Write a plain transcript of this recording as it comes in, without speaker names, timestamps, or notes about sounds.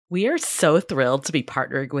We are so thrilled to be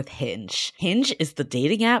partnering with Hinge. Hinge is the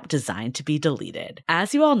dating app designed to be deleted.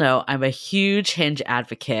 As you all know, I'm a huge Hinge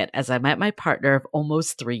advocate as I met my partner of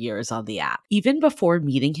almost 3 years on the app. Even before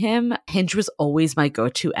meeting him, Hinge was always my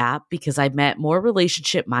go-to app because I met more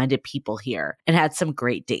relationship-minded people here and had some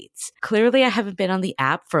great dates. Clearly, I haven't been on the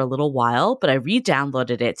app for a little while, but I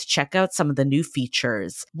re-downloaded it to check out some of the new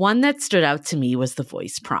features. One that stood out to me was the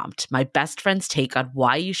voice prompt, my best friend's take on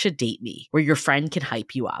why you should date me, where your friend can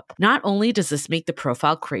hype you up. Not only does this make the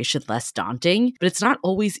profile creation less daunting, but it's not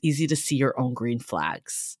always easy to see your own green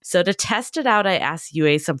flags. So to test it out, I asked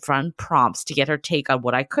Yue some fun prompts to get her take on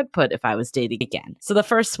what I could put if I was dating again. So the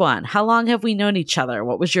first one, how long have we known each other?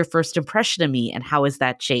 What was your first impression of me and how has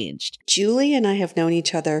that changed? Julie and I have known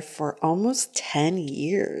each other for almost 10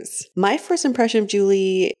 years. My first impression of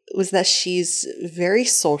Julie was that she's very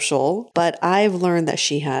social, but I've learned that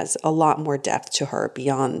she has a lot more depth to her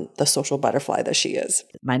beyond the social butterfly that she is.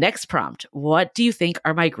 My next prompt, what do you think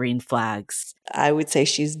are my green flags? I would say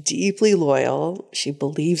she's deeply loyal. She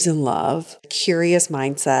believes in love, curious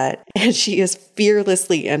mindset, and she is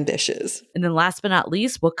fearlessly ambitious. And then last but not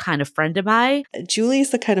least, what kind of friend am I? Julie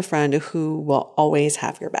is the kind of friend who will always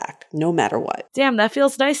have your back, no matter what. Damn, that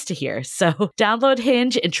feels nice to hear. So download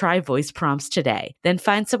Hinge and try voice prompts today. Then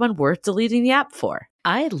find someone worth deleting the app for.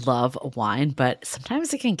 I love wine, but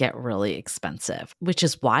sometimes it can get really expensive, which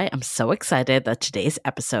is why I'm so excited that today's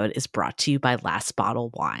episode is brought to you by Last Bottle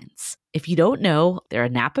Wines. If you don't know, they're a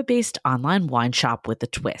Napa-based online wine shop with a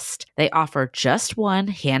twist. They offer just one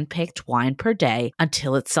hand-picked wine per day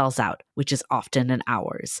until it sells out, which is often in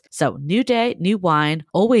hours. So new day, new wine,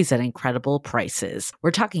 always at incredible prices.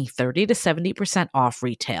 We're talking 30 to 70% off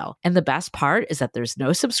retail. And the best part is that there's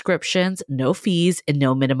no subscriptions, no fees, and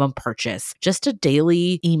no minimum purchase. Just a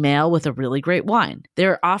daily email with a really great wine.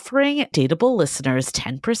 They're offering Dateable listeners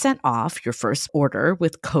 10% off your first order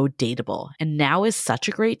with code Dateable. And now is such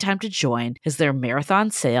a great time to join as their marathon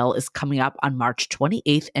sale is coming up on March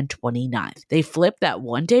 28th and 29th. They flip that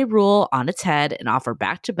one-day rule on its head and offer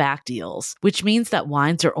back-to-back deals, which means that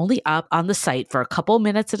wines are only up on the site for a couple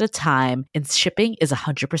minutes at a time and shipping is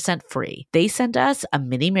 100% free. They sent us a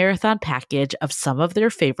mini marathon package of some of their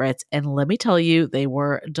favorites, and let me tell you, they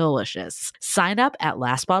were delicious. Sign up at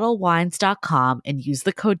lastbottlewines.com and use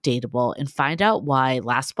the code Dateable and find out why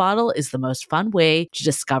Last Bottle is the most fun way to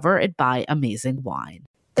discover and buy amazing wine.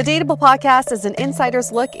 The Dateable podcast is an insider's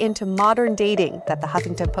look into modern dating that the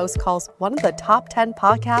Huffington Post calls one of the top 10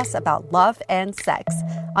 podcasts about love and sex.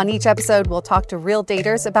 On each episode, we'll talk to real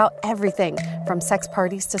daters about everything from sex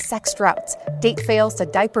parties to sex droughts, date fails to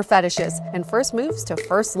diaper fetishes, and first moves to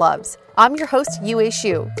first loves. I'm your host, Yue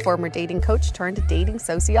Xu, former dating coach turned dating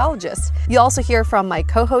sociologist. You'll also hear from my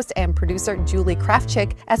co-host and producer, Julie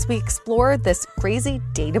Krafchick, as we explore this crazy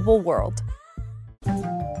dateable world.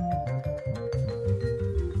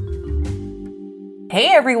 Hey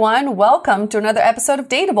everyone, welcome to another episode of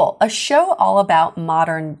Dateable, a show all about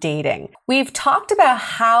modern dating. We've talked about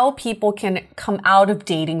how people can come out of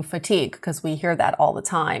dating fatigue, because we hear that all the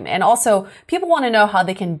time. And also, people want to know how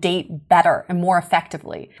they can date better and more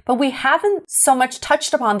effectively. But we haven't so much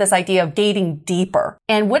touched upon this idea of dating deeper.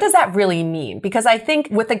 And what does that really mean? Because I think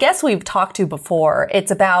with the guests we've talked to before,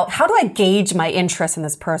 it's about how do I gauge my interest in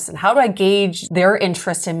this person? How do I gauge their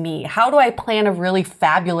interest in me? How do I plan a really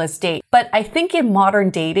fabulous date? But I think in modern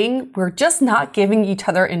dating, we're just not giving each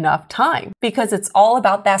other enough time because it's all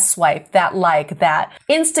about that swipe, that like, that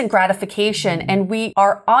instant gratification. And we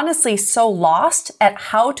are honestly so lost at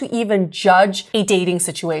how to even judge a dating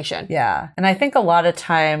situation. Yeah. And I think a lot of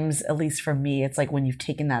times, at least for me, it's like when you've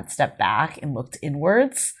taken that step back and looked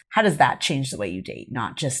inwards, how does that change the way you date,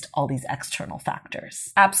 not just all these external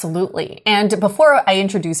factors? Absolutely. And before I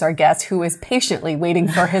introduce our guest, who is patiently waiting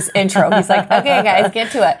for his intro, he's like, okay, guys,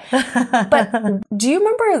 get to it. But do you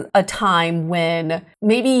remember a time when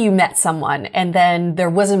maybe you met someone and then there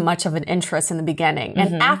wasn't much of an interest in the beginning?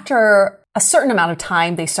 And after a certain amount of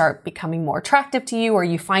time, they start becoming more attractive to you, or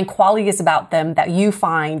you find qualities about them that you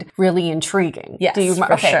find really intriguing. Yes, do you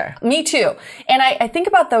for sure. Me too. And I think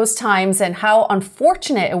about those times and how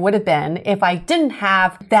unfortunate it would have been if I didn't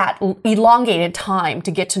have that elongated time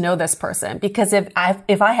to get to know this person. Because if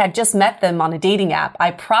I had just met them on a dating app,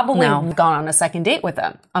 I probably would have gone on a second date with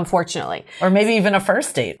them, unfortunately. Or maybe even a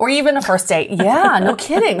first date. Yeah, no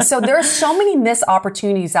kidding. So there are so many missed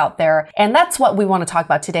opportunities out there. And that's what we want to talk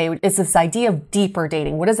about today, is this idea of deeper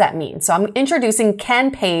dating. What does that mean? So I'm introducing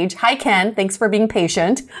Ken Page. Hi, Ken. Thanks for being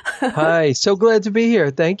patient. Hi. So glad to be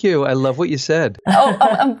here. Thank you. I love what you said.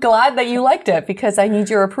 I'm glad that you liked it because I need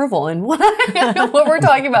your approval in what we're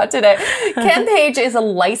talking about today. Ken Page is a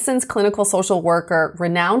licensed clinical social worker,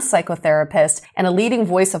 renowned psychotherapist, and a leading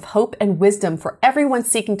voice of hope and wisdom for everyone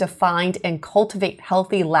seeking to find and cultivate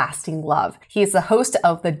healthy, lasting love. He is the host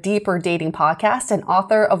of the Deeper Dating podcast and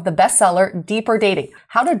author of the bestseller Deeper Dating: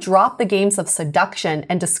 How to Drop the Games of Seduction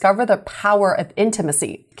and Discover the Power of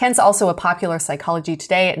Intimacy. Ken's also a popular Psychology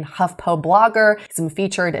Today and HuffPo blogger. He's been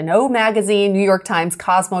featured in O Magazine, New York Times,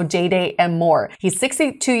 Cosmo, J-Day, and more. He's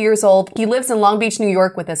 62 years old. He lives in Long Beach, New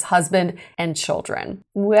York with his husband and children.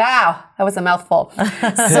 Wow, that was a mouthful.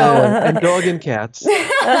 And dog and cats.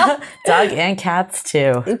 Dog and cats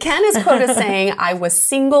too. Ken is quoted as saying, "I was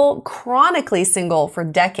single, chronically single for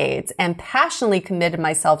decades, and passionately committed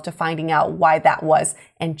myself to finding out why that was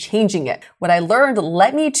and changing it. What I learned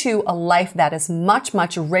led me to a life that is much,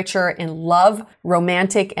 much richer in love,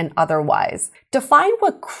 romantic, and otherwise." Define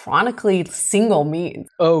what chronically single means.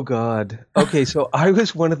 Oh, God. Okay, so I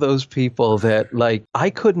was one of those people that, I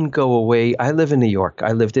couldn't go away. I live in New York.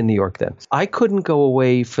 I lived in New York then. I couldn't go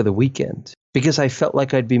away for the weekend because I felt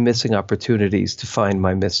like I'd be missing opportunities to find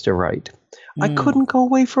my Mr. Right. I couldn't go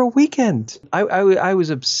away for a weekend. I was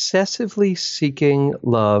obsessively seeking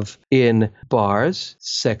love in bars,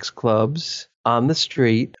 sex clubs, on the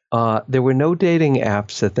street. There were no dating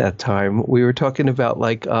apps at that time. We were talking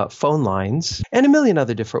about phone lines and a million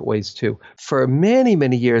other different ways too. For many,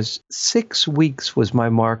 many years, 6 weeks was my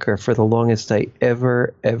marker for the longest I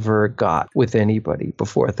ever got with anybody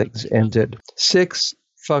before things ended. 6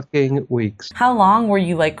 fucking weeks. How long were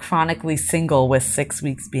you chronically single with 6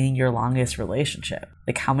 weeks being your longest relationship?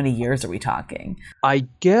 How many years are we talking? I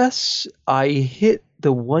guess I hit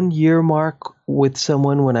the 1 year mark with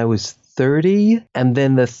someone when I was 30, and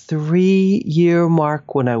then the 3-year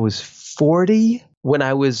mark when I was 40. When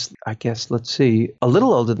I was, I guess, a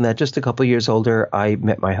little older than that, just a couple of years older, I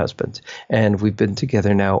met my husband, and we've been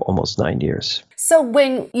together now almost 9 years. So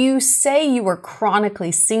when you say you were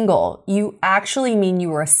chronically single, you actually mean you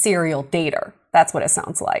were a serial dater. That's what it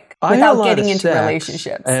sounds like. Without getting into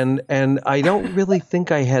relationships. And I don't really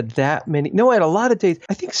think I had that many. No, I had a lot of dates.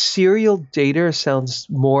 I think serial dater sounds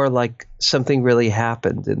more like something really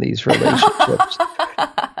happened in these relationships.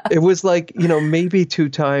 It was maybe 2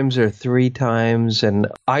 times or 3 times. And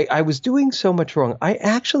I was doing so much wrong. I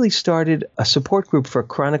actually started a support group for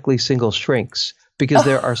chronically single shrinks. Because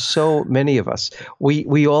there are so many of us.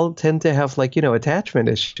 We all tend to have attachment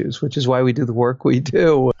issues, which is why we do the work we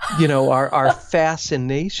do. Our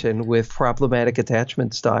fascination with problematic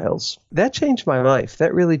attachment styles. That changed my life.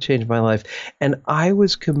 That really changed my life. And I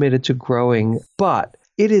was committed to growing, but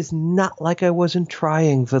it is not like I wasn't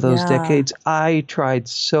trying for those decades. I tried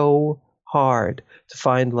so hard to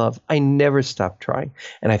find love. I never stopped trying.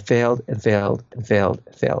 And I failed and failed and failed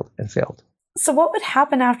and failed and failed. So what would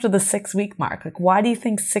happen after the 6-week mark? Why do you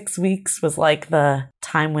think 6 weeks was the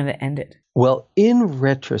time when it ended? Well, in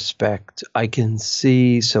retrospect, I can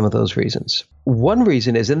see some of those reasons. One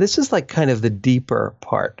reason is, and this is kind of the deeper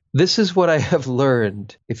part, this is what I have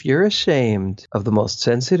learned. If you're ashamed of the most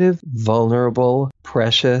sensitive, vulnerable,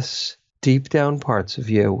 precious, deep down parts of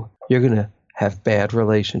you, you're going to have bad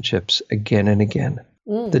relationships again and again.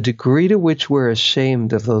 The degree to which we're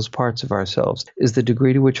ashamed of those parts of ourselves is the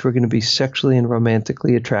degree to which we're going to be sexually and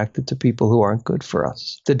romantically attracted to people who aren't good for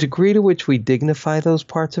us. The degree to which we dignify those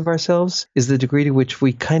parts of ourselves is the degree to which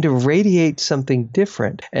we kind of radiate something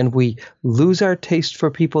different, and we lose our taste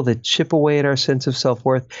for people that chip away at our sense of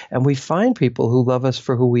self-worth, and we find people who love us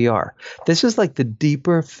for who we are. This is the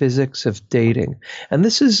deeper physics of dating. And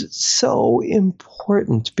this is so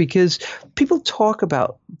important because people talk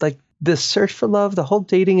about the search for love, the whole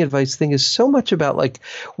dating advice thing is so much about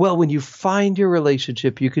when you find your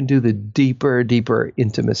relationship, you can do the deeper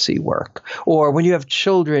intimacy work. Or when you have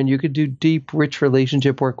children, you could do deep, rich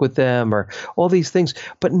relationship work with them, or all these things.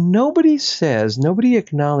 But nobody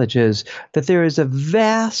acknowledges that there is a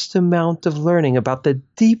vast amount of learning about the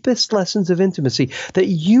deepest lessons of intimacy that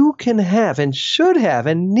you can have and should have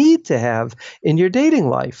and need to have in your dating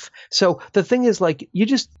life. So the thing is you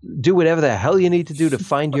just do whatever the hell you need to do to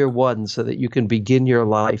find your one so that you can begin your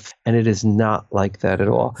life. And it is not like that at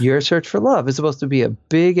all. Your search for love is supposed to be a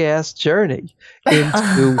big ass journey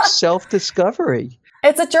into self-discovery.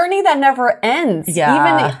 It's a journey that never ends, even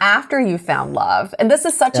after you found love. And this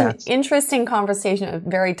is such an interesting conversation, a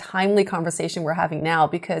very timely conversation we're having now,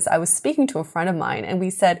 because I was speaking to a friend of mine and we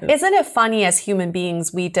said, isn't it funny as human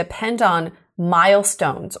beings, we depend on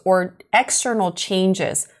milestones or external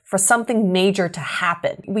changes for something major to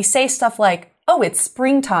happen. We say stuff like, oh, it's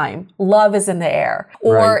springtime, love is in the air,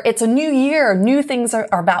 or Right. it's a new year, new things are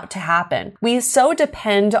about to happen. We so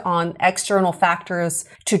depend on external factors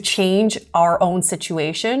to change our own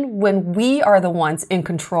situation when we are the ones in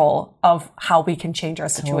control of how we can change our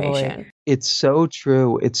situation. Totally. It's so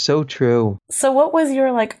true. It's so true. So what was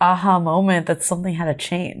your like aha moment that something had to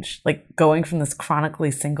change? Like going from this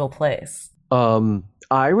chronically single place?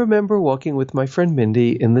 I remember walking with my friend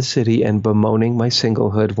Mindy in the city and bemoaning my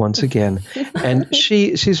singlehood once again. And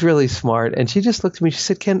she's really smart. And she just looked at me. She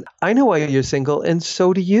said, Ken, I know why you're single, and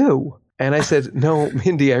so do you. And I said, no,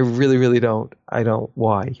 Mindy, I really, really don't. I don't.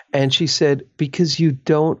 Why? And she said, because you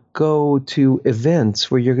don't go to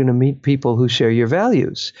events where you're going to meet people who share your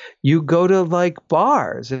values. You go to like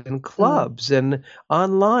bars and clubs and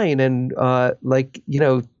online and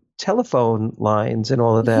telephone lines and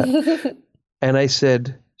all of that. And I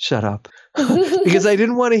said, shut up, because I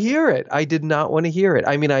didn't want to hear it. I did not want to hear it.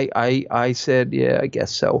 I mean, I said, yeah, I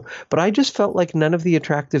guess so. But I just felt like none of the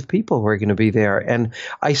attractive people were going to be there. And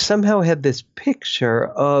I somehow had this picture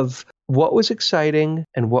of what was exciting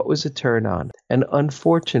and what was a turn on. And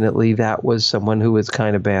unfortunately, that was someone who was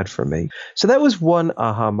kind of bad for me. So that was one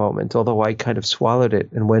aha moment, although I kind of swallowed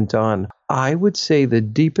it and went on. I would say the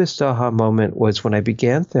deepest aha moment was when I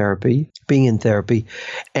began being in therapy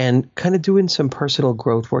and kind of doing some personal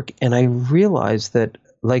growth work. And I realized that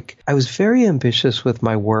I was very ambitious with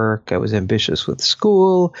my work. I was ambitious with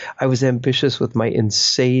school. I was ambitious with my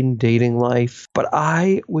insane dating life. But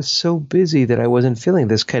I was so busy that I wasn't feeling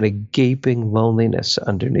this kind of gaping loneliness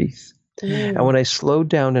underneath. And when I slowed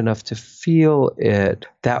down enough to feel it,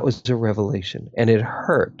 that was a revelation. And it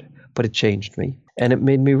hurt, but it changed me. And it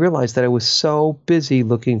made me realize that I was so busy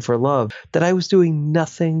looking for love that I was doing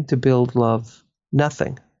nothing to build love.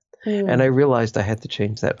 Nothing. And I realized I had to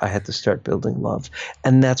change that. I had to start building love.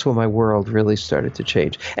 And that's when my world really started to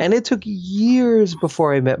change. And it took years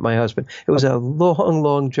before I met my husband. It was a long,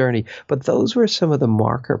 long journey. But those were some of the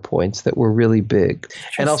marker points that were really big.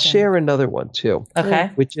 And I'll share another one too.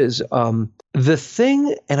 Okay. Which is the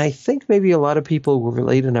thing, and I think maybe a lot of people will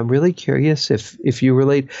relate, and I'm really curious if you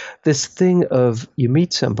relate, this thing of you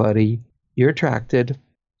meet somebody, you're attracted,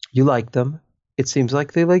 you like them, it seems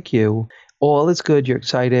like they like you, all is good, you're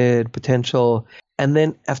excited, potential. And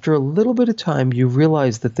then after a little bit of time, you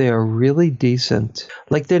realize that they are really decent.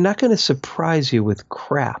 Like they're not going to surprise you with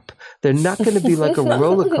crap. They're not going to be like a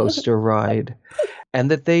roller coaster ride. And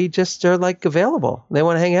that they just are like available. They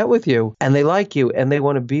want to hang out with you and they like you and they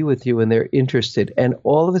want to be with you and they're interested. And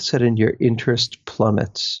all of a sudden your interest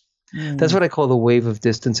plummets. That's what I call the wave of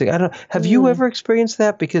distancing. I don't know. Have you ever experienced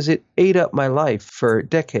that? Because it ate up my life for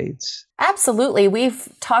decades. Absolutely. We've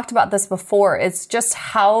talked about this before. It's just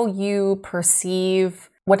how you perceive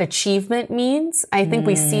what achievement means. I think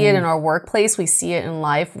we see it in our workplace. We see it in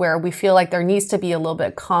life where we feel like there needs to be a little bit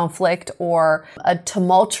of conflict or a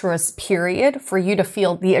tumultuous period for you to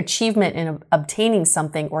feel the achievement in obtaining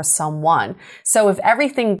something or someone. So if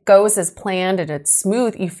everything goes as planned and it's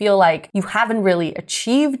smooth, you feel like you haven't really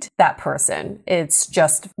achieved that person. It's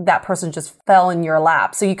just that person just fell in your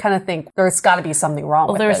lap. So you kind of think there's got to be something wrong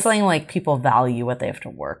with There's this. something like people value what they have to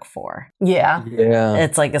work for. Yeah. Yeah.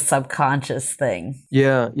 It's like a subconscious thing.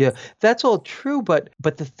 Yeah. That's all true. But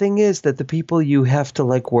the thing is that the people you have to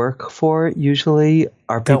like work for usually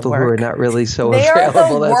are people who are not really so They are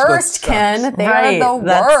available. the That's what worst, sucks. Ken. They are the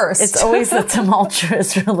worst. It's always the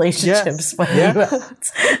tumultuous relationships.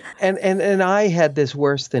 And I had this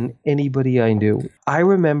worse than anybody I knew. I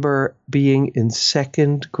remember being in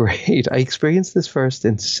second grade. I experienced this first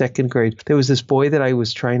in second grade. There was this boy that I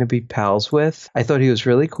was trying to be pals with. I thought he was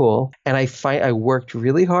really cool. And I worked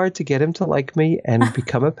really hard to get him to like me and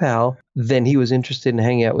become a pal. Then he was interested in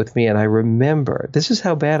hanging out with me. And I remember, this is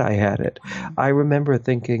how bad I had it. I remember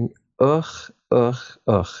thinking, ugh.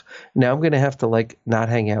 Now I'm going to have to like not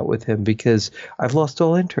hang out with him because I've lost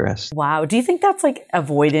all interest. Wow. Do you think that's like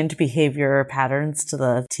avoidant behavior patterns to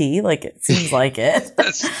the T? Like it seems like it.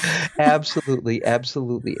 Absolutely.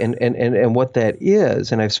 And what that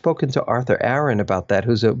is, and I've spoken to Arthur Aaron about that,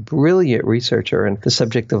 who's a brilliant researcher in the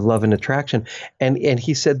subject of love and attraction. And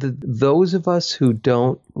he said that those of us who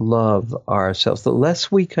don't love ourselves, the less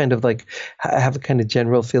we kind of like have a kind of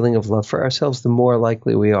general feeling of love for ourselves, the more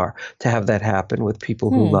likely we are to have that happen with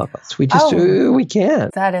people who love us. We just, we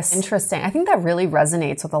can't. That is interesting. I think that really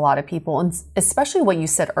resonates with a lot of people, and especially what you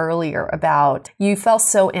said earlier about you felt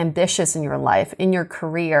so ambitious in your life, in your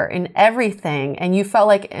career, in everything, and you felt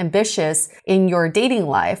like ambitious in your dating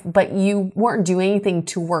life, but you weren't doing anything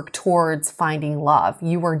to work towards finding love.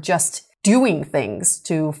 You were just doing things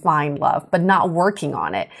to find love, but not working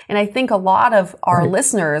on it. And I think a lot of our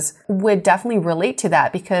listeners would definitely relate to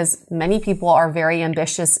that, because many people are very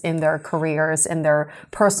ambitious in their careers, in their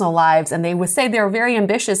personal lives. And they would say they're very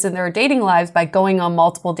ambitious in their dating lives by going on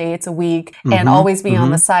multiple dates a week and always being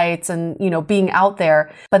on the sites and, you know, being out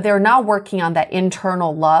there, but they're not working on that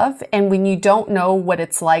internal love. And when you don't know what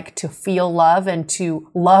it's like to feel love and to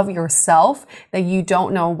love yourself, then you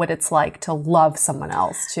don't know what it's like to love someone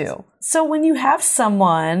else too. So when you have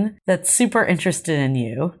someone that's super interested in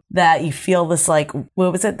you, that you feel this like,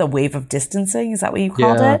 what was it? The wave of distancing? Is that what you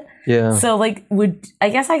called it? Yeah. So like, I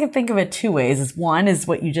guess I could think of it two ways. Is one is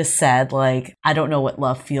what you just said, like, I don't know what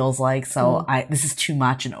love feels like. So this is too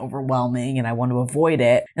much and overwhelming and I want to avoid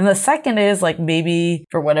it. And the second is like, maybe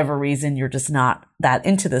for whatever reason, you're just not that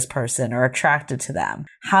into this person or attracted to them.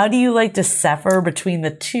 How do you like decipher between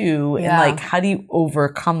the two? And like, how do you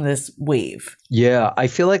overcome this wave? Yeah, I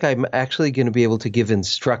feel like I'm actually going to be able to give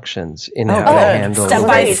instructions in how to handle step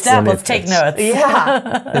by it step. when Let's it take hits. notes.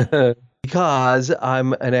 Yeah. Because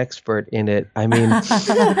I'm an expert in it. I mean,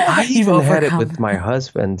 I even had it with my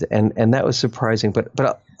husband, and that was surprising. But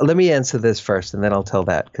let me answer this first, and then I'll tell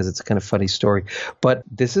that, because it's a kind of funny story. But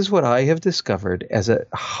this is what I have discovered as a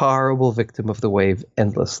horrible victim of the wave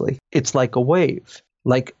endlessly. It's like a wave.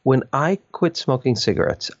 Like when I quit smoking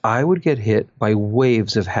cigarettes, I would get hit by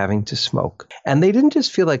waves of having to smoke. And they didn't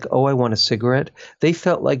just feel like, oh, I want a cigarette. They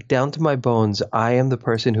felt like down to my bones, I am the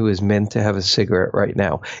person who is meant to have a cigarette right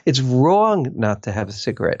now. It's wrong not to have a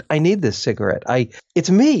cigarette. I need this cigarette. It's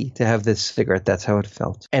me to have this cigarette. That's how it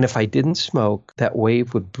felt. And if I didn't smoke, that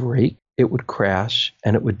wave would break. It would crash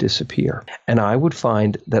and it would disappear. And I would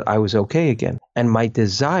find that I was okay again. And my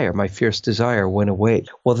desire, my fierce desire, went away.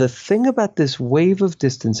 Well, the thing about this wave of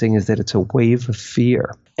distancing is that it's a wave of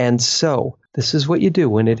fear. And so this is what you do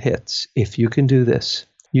when it hits. If you can do this,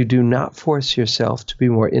 you do not force yourself to be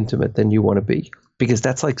more intimate than you want to be. Because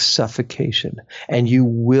that's like suffocation, and you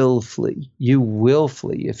will flee. You will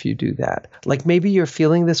flee if you do that. Like maybe you're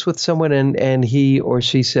feeling this with someone and he or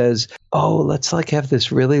she says, oh, let's like have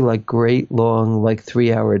this really like great long like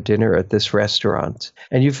 3-hour dinner at this restaurant.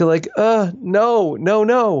 And you feel like,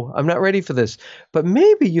 no, I'm not ready for this. But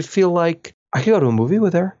maybe you feel like I could go to a movie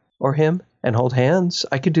with her or him and hold hands.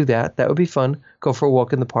 I could do that. That would be fun. Go for a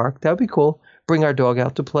walk in the park. That would be cool. Bring our dog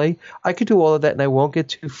out to play. I could do all of that and I won't get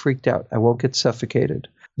too freaked out. I won't get suffocated.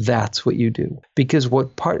 That's what you do. Because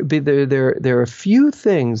there are a few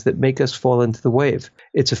things that make us fall into the wave.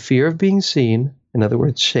 It's a fear of being seen. In other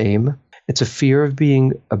words, shame. It's a fear of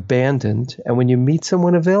being abandoned. And when you meet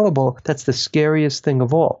someone available, that's the scariest thing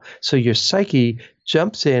of all. So your psyche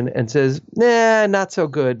jumps in and says, nah, not so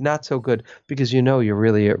good, because you know you're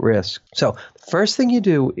really at risk. So the first thing you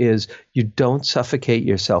do is you don't suffocate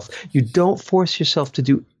yourself. You don't force yourself to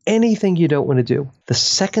do anything you don't want to do. The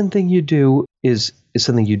second thing you do is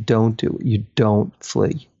something you don't do. You don't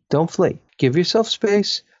flee. Don't flee. Give yourself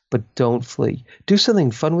space, but don't flee. Do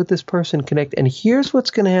something fun with this person, connect. And here's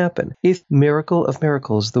what's going to happen. If miracle of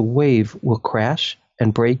miracles, the wave will crash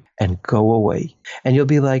and break and go away. And you'll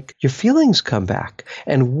be like, your feelings come back.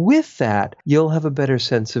 And with that, you'll have a better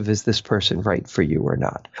sense of, is this person right for you or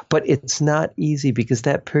not? But it's not easy, because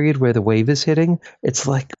that period where the wave is hitting, it's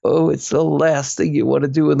like, oh, it's the last thing you want to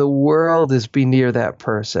do in the world is be near that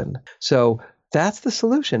person. So that's the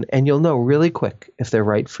solution. And you'll know really quick if they're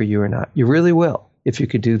right for you or not. You really will if you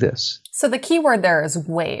could do this. So the key word there is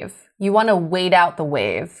wave. You want to wait out the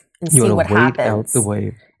wave and see what happens. You want to wait out the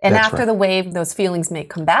wave. And after the wave, those feelings may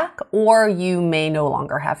come back, or you may no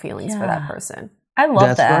longer have feelings for that person. I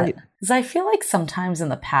love that. Right. Because I feel like sometimes in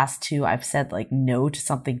the past too, I've said like no to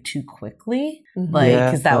something too quickly,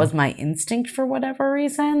 because that was my instinct for whatever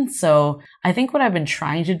reason. So I think what I've been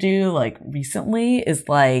trying to do like recently is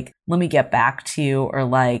like, let me get back to you, or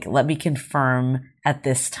like, let me confirm at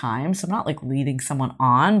this time. So I'm not like leading someone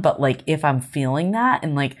on, but like if I'm feeling that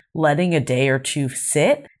and like letting a day or two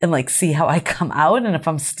sit and like see how I come out. And if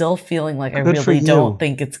I'm still feeling like I really don't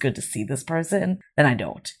think it's good to see this person, then I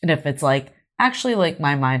don't. And if it's like, actually, like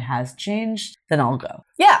my mind has changed, then I'll go.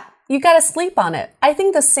 Yeah, you got to sleep on it. I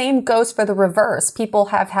think the same goes for the reverse. People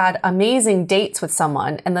have had amazing dates with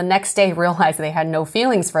someone and the next day realize they had no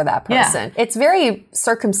feelings for that person. Yeah. It's very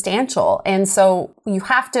circumstantial. And so you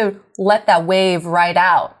have to let that wave ride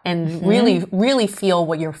out and really, really feel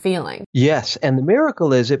what you're feeling. Yes. And the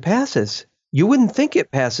miracle is it passes. You wouldn't think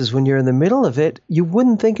it passes when you're in the middle of it. You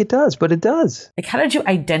wouldn't think it does, but it does. Like, how did you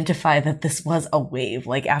identify that this was a wave?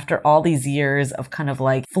 Like, after all these years of kind of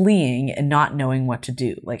like fleeing and not knowing what to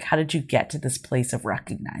do, like, how did you get to this place of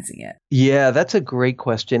recognizing it? Yeah, that's a great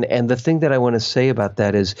question. And the thing that I want to say about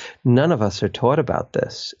that is none of us are taught about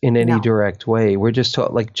this in any direct way. We're just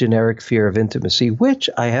taught like generic fear of intimacy, which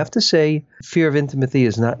I have to say, fear of intimacy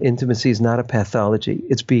is not a pathology.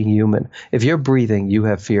 It's being human. If you're breathing, you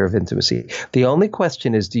have fear of intimacy. The only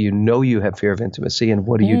question is, do you know you have fear of intimacy and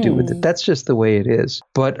what do you do with it? That's just the way it is.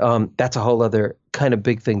 But that's a whole other kind of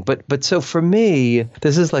big thing. But so for me,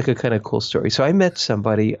 this is like a kind of cool story. So I met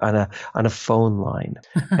somebody on a phone line,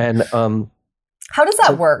 and how does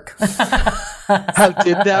that work? How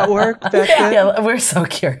did that work back then? Yeah, we're so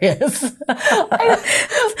curious. Please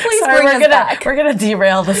bring us back. We're gonna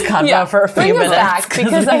derail this convo for a few minutes. Bring us back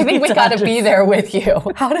because I think we got to be there with you.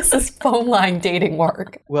 How does this phone line dating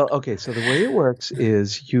work? Well, okay. So the way it works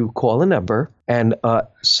is you call a number and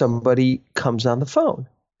somebody comes on the phone.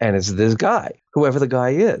 And it's this guy, whoever the guy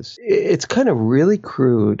is. It's kind of really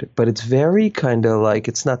crude, but it's very kind of like,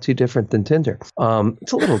 it's not too different than Tinder.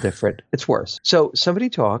 It's a little different. It's worse. So somebody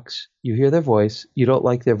talks, you hear their voice, you don't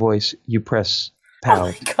like their voice, you press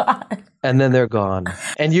pound. Oh my God. And then they're gone.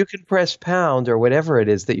 And you can press pound or whatever it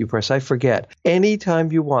is that you press. I forget.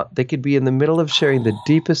 Anytime you want. They could be in the middle of sharing the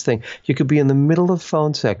deepest thing. You could be in the middle of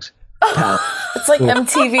phone sex. It's like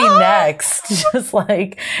MTV Next. Just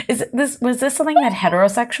like, was this something that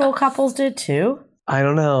heterosexual couples did too? I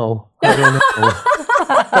don't know. I'm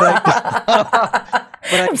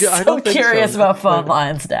so curious about phone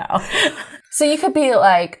lines now. So you could be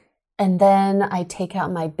like, and then I take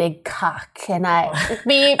out my big cock and I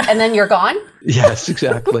beep, and then you're gone? Yes,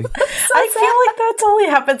 exactly. I feel like that only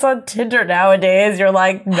happens on Tinder nowadays. You're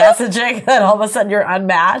like messaging and all of a sudden you're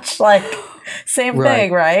unmatched. Like, same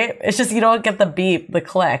thing, right? It's just you don't get the beep, the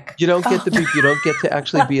click. You don't get the beep. You don't get to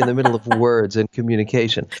actually be in the middle of words and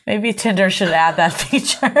communication. Maybe Tinder should add that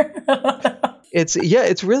feature.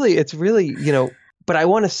 It's really, but I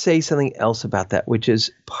want to say something else about that, which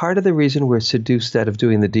is part of the reason we're seduced out of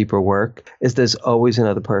doing the deeper work is there's always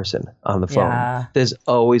another person on the phone. Yeah. There's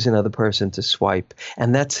always another person to swipe.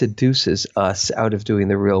 And that seduces us out of doing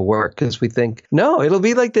the real work because we think, no, it'll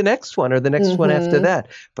be like the next one or the next one after that.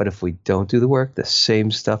 But if we don't do the work, the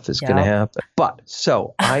same stuff is going to happen. But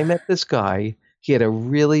so I met this guy. He had a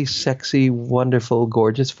really sexy, wonderful,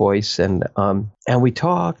 gorgeous voice. And we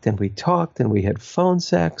talked and we talked and we had phone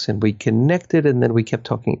sex and we connected and then we kept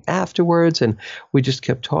talking afterwards and we just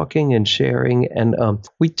kept talking and sharing. And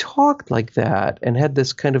we talked like that and had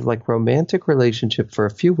this kind of like romantic relationship for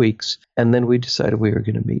a few weeks. And then we decided we were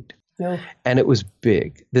going to meet. Yeah. And it was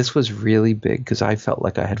big. This was really big because I felt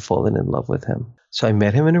like I had fallen in love with him. So I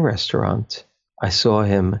met him in a restaurant. I saw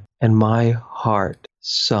him and my heart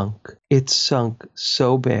sunk. It sunk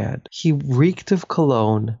so bad. He reeked of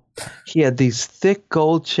cologne. He had these thick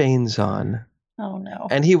gold chains on. Oh, no.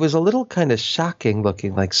 And he was a little kind of shocking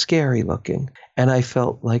looking, like scary looking. And I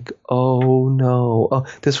felt like, oh, no. Oh,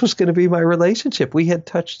 this was going to be my relationship. We had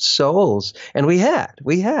touched souls. And we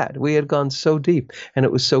had gone so deep. And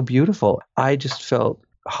it was so beautiful. I just felt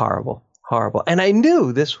horrible. And I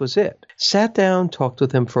knew this was it. Sat down, talked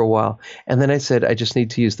with him for a while. And then I said, I just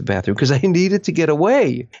need to use the bathroom because I needed to get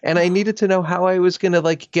away. And I needed to know how I was going to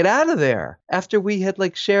like get out of there after we had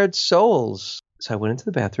like shared souls. So I went into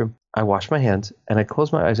the bathroom. I washed my hands and I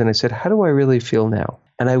closed my eyes and I said, how do I really feel now?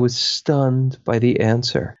 And I was stunned by the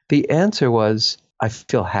answer. The answer was, I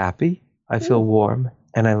feel happy. I feel warm.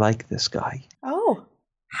 And I like this guy. Oh.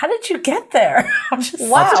 How did you get there?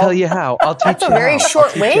 Wow. I'll tell you how. That's a very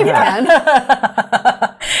short wave, Ken.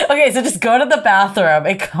 Okay, so just go to the bathroom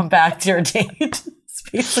and come back to your date.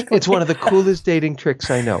 It's one of the coolest dating tricks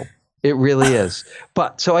I know. It really is.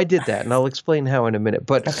 But so I did that, and I'll explain how in a minute.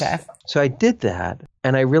 But okay. So I did that,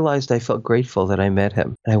 and I realized I felt grateful that I met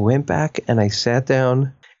him. And I went back and I sat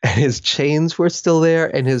down, and his chains were still there,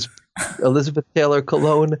 and his Elizabeth Taylor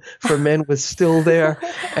cologne for men was still there,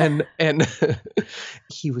 and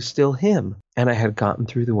he was still him, and I had gotten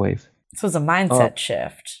through the wave. This was a mindset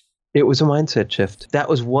shift. It was a mindset shift. That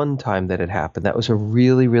was one time that it happened. That was a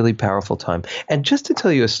really, really powerful time. And just to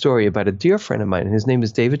tell you a story about a dear friend of mine, his name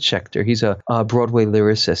is David Schechter. He's a Broadway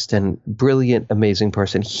lyricist and brilliant, amazing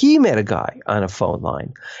person. He met a guy on a phone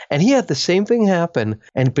line, and he had the same thing happen.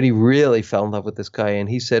 But he really fell in love with this guy. And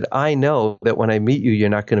he said, I know that when I meet you, you're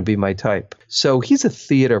not going to be my type. So he's a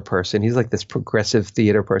theater person. He's like this progressive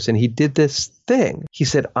theater person. He did this thing. He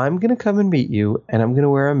said, I'm going to come and meet you, and I'm going to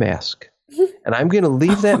wear a mask. And I'm going to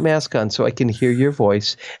leave that mask on so I can hear your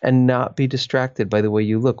voice and not be distracted by the way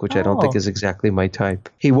you look, which I don't think is exactly my type.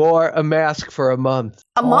 He wore a mask for a month.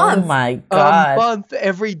 A month? Oh my God. A month.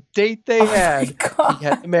 Every date they had, he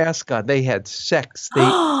had the mask on. They had sex.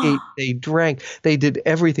 They ate. They drank. They did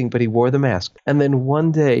everything, but he wore the mask. And then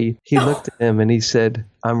one day he looked at him and he said,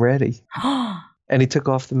 I'm ready. And he took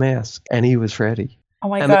off the mask and he was ready. Oh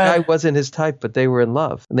my and God. the guy wasn't his type, but they were in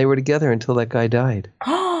love. And they were together until that guy died.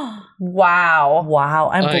 Wow. Wow,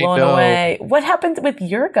 I'm blown away. What happened with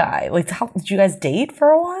your guy? Like, did you guys date for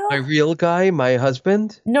a while? My real guy, my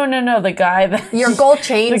husband? No, the guy that... Your gold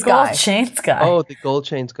chains guy. The gold chains guy. Oh, the gold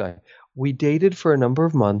chains guy. We dated for a number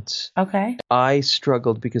of months. Okay. I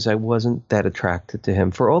struggled because I wasn't that attracted to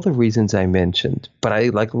him for all the reasons I mentioned. But I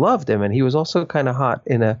loved him, and he was also kind of hot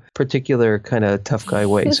in a particular kind of tough guy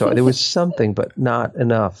way. So there was something, but not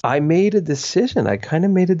enough. I made a decision. I kind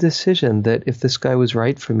of made a decision that if this guy was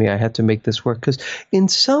right for me, I had to make this work. Because in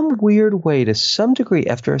some weird way, to some degree,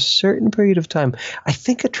 after a certain period of time, I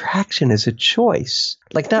think attraction is a choice.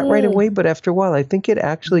 Like not right away, but after a while, I think it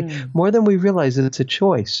actually, more than we realize, it's a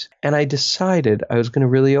choice. And I decided I was going to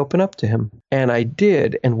really open up to him. And I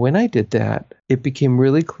did. And when I did that, it became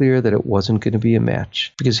really clear that it wasn't going to be a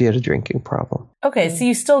match because he had a drinking problem. Okay, so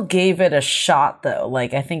you still gave it a shot, though.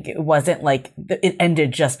 Like, I think it wasn't like it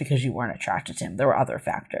ended just because you weren't attracted to him. There were other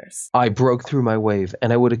factors. I broke through my wave,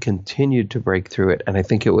 and I would have continued to break through it, and I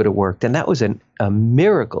think it would have worked. And that was a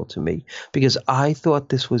miracle to me because I thought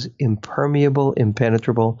this was impermeable,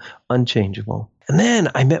 impenetrable, unchangeable. And then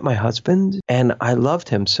I met my husband, and I loved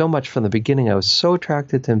him so much from the beginning. I was so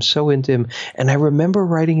attracted to him, so into him. And I remember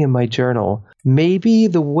writing in my journal, maybe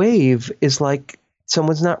the wave is like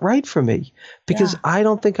someone's not right for me because I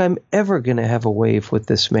don't think I'm ever going to have a wave with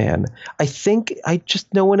this man. I think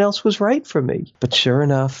no one else was right for me. But sure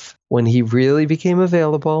enough, when he really became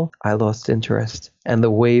available, I lost interest and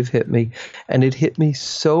the wave hit me, and it hit me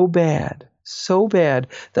so bad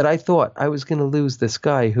that I thought I was going to lose this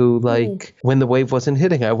guy who, when the wave wasn't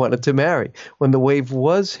hitting, I wanted to marry. When the wave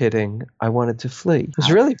was hitting, I wanted to flee. It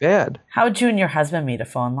was really bad. How did you and your husband meet? A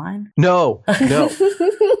phone line? No.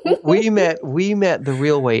 We met the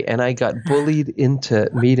real way, and I got bullied into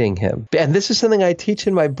meeting him. And this is something I teach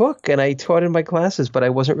in my book, and I taught in my classes, but I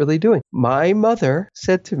wasn't really doing. My mother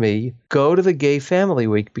said to me, go to the Gay Family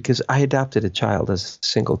Week, because I adopted a child as a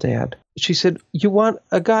single dad. She said, you want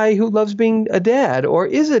a guy who loves being a dad or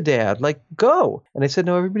is a dad, go. And I said,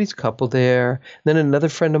 no, everybody's coupled there. And then another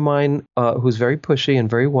friend of mine who's very pushy and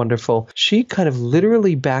very wonderful, she kind of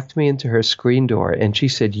literally backed me into her screen door and she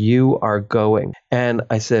said, you are going. And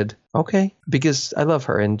I said, okay, because I love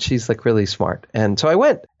her and she's really smart. And so I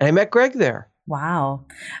went and I met Greg there. Wow.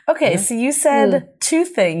 Okay, so you said two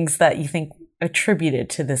things that you think attributed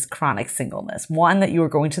to this chronic singleness. One, that you were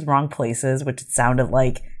going to the wrong places, which it sounded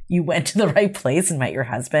like you went to the right place and met your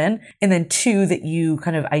husband. And then two, that you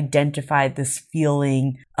kind of identified this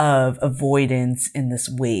feeling of avoidance in this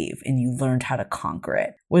wave and you learned how to conquer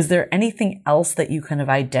it. Was there anything else that you kind of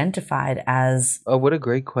identified as? Oh, what a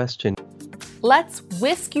great question. Let's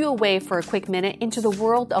whisk you away for a quick minute into the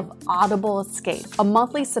world of Audible Escape, a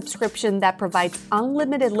monthly subscription that provides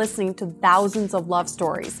unlimited listening to thousands of love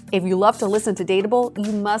stories. If you love to listen to Dateable,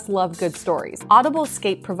 you must love good stories. Audible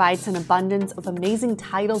Escape provides an abundance of amazing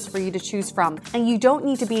titles for you to choose from, and you don't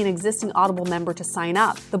need to be an existing Audible member to sign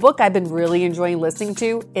up. The book I've been really enjoying listening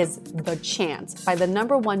to is The Chance by the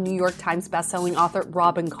 #1 New York Times bestselling author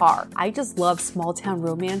Robin Carr. I just love small town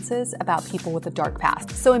romances about people with a dark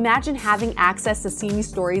past. So imagine having access to steamy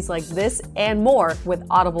stories like this and more with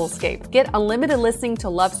Audible Escape. Get unlimited listening to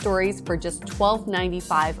love stories for just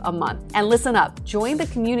 $12.95 a month. And listen up, join the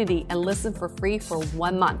community and listen for free for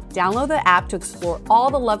 1 month. Download the app to explore all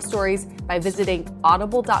the love stories by visiting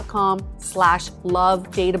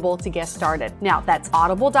audible.com/lovedateable to get started. Now that's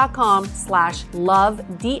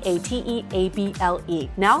audible.com/lovedateable.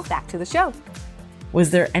 Now back to the show.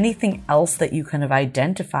 Was there anything else that you kind of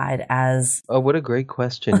identified as? Oh, what a great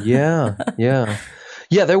question. Yeah, yeah.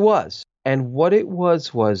 Yeah, there was. And what it was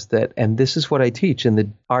that, and this is what I teach,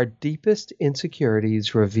 our deepest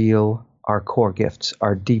insecurities reveal our core gifts,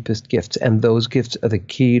 our deepest gifts. And those gifts are the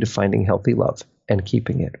key to finding healthy love and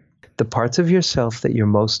keeping it. The parts of yourself that you're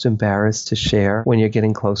most embarrassed to share when you're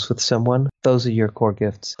getting close with someone, those are your core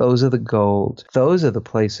gifts. Those are the gold. Those are the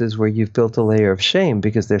places where you've built a layer of shame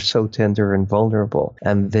because they're so tender and vulnerable,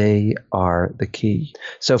 and they are the key.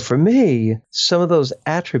 So for me, some of those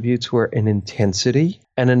attributes were an intensity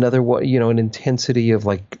and another one, an intensity of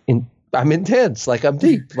I'm intense, like I'm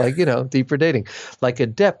deep, like, deeper dating, like a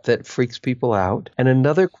depth that freaks people out. And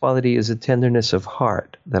another quality is a tenderness of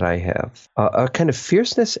heart that I have, a kind of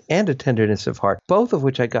fierceness and a tenderness of heart, both of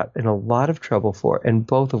which I got in a lot of trouble for, and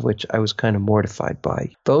both of which I was kind of mortified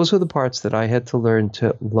by. Those were the parts that I had to learn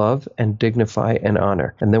to love and dignify and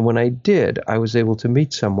honor. And then when I did, I was able to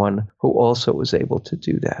meet someone who also was able to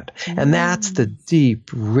do that. And that's the deep,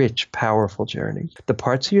 rich, powerful journey. The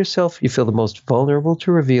parts of yourself you feel the most vulnerable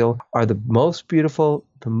to reveal are the most beautiful,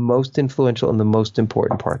 the most influential, and the most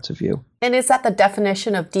important parts of you. And is that the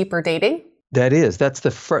definition of deeper dating? That's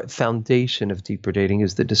the foundation of deeper dating,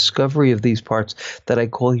 is the discovery of these parts that I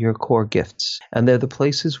call your core gifts. And they're the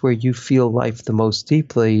places where you feel life the most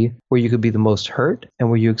deeply, where you could be the most hurt, and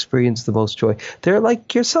where you experience the most joy. They're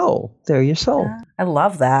like your soul. They're your soul. Yeah, I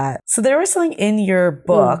love that. So there was something in your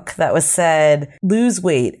book that was said, lose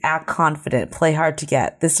weight, act confident, play hard to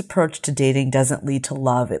get. This approach to dating doesn't lead to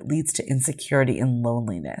love. It leads to insecurity and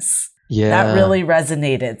loneliness. Yeah. That really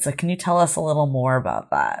resonated. So can you tell us a little more about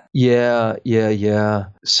that? Yeah.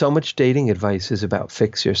 So much dating advice is about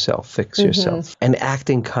fix yourself, and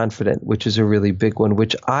acting confident, which is a really big one,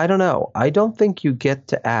 which I don't know. I don't think you get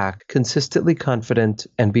to act consistently confident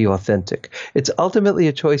and be authentic. It's ultimately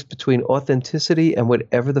a choice between authenticity and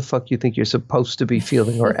whatever the fuck you think you're supposed to be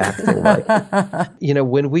feeling or acting like.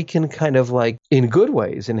 When we can kind of like, in good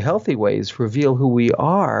ways, in healthy ways, reveal who we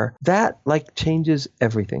are, that like changes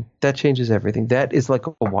everything. That changes everything. That is like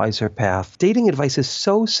a wiser path. Dating advice is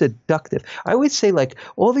so seductive. I always say, like,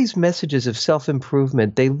 all these messages of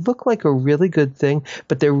self-improvement, they look like a really good thing,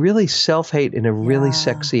 but they're really self-hate in a really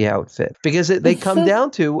sexy outfit, because they come down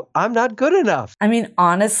to, I'm not good enough. I mean,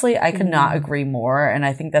 honestly, I could not agree more. And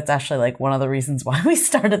I think that's actually like one of the reasons why we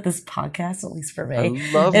started this podcast, at least for me,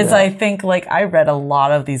 I love is that. I think like I read a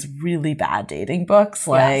lot of these really bad dating books,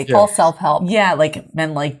 like all self-help. Yeah, like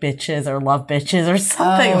Men Like Bitches or Love Bitches or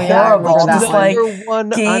something horrible. Just like number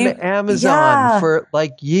one on Amazon for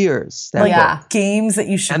like years. Like games that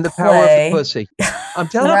you should and the play. Power of the Pussy. I'm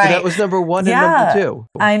telling you, that was number one and number two.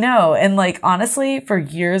 I know. And like, honestly, for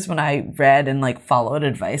years when I read and like followed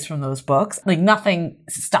advice from those books, like nothing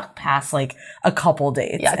stuck past like a couple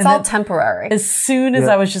dates. Yeah, it's all temporary. As soon as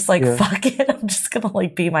I was just like, fuck it, I'm just going to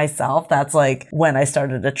like be myself. That's like when I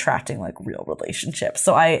started attracting like real relationships.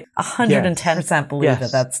 So I 110% believe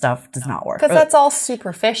that stuff does not work. Because that's all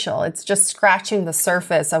superficial. It's just scratching the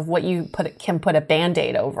surface of what you can put a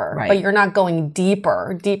Band-Aid over. Right. But you're not going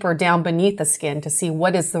deeper down beneath the skin to see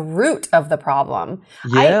what is the root of the problem.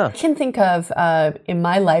 Yeah. I can think of, in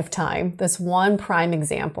my lifetime, this one prime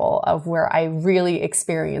example of where I really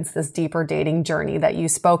experienced this deeper dating journey that you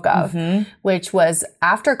spoke of, which was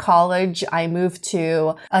after college, I moved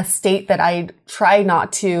to a state that I try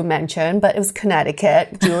not to mention, but it was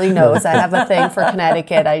Connecticut. Julie knows I have a thing for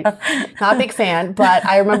Connecticut. I'm not a big fan, but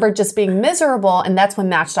I remember just being miserable. And that's when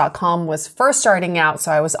Match.com was first starting out.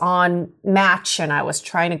 So I was on Match and I was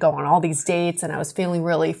trying to go on all these dates and I was feeling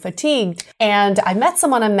really fatigued. And I met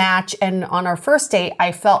someone on Match, and on our first date,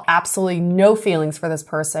 I felt absolutely no feelings for this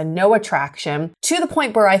person, no attraction, to the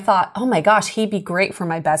point where I thought, oh my gosh, he'd be great for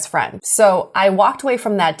my best friend. So I walked away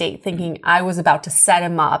from that date thinking I was about to set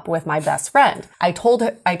him up with my best friend. I told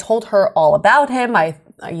her all about him. I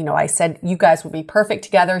said, you guys would be perfect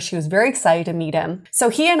together. She was very excited to meet him. So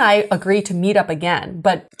he and I agreed to meet up again.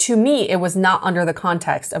 But to me, it was not under the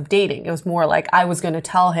context of dating. It was more like I was going to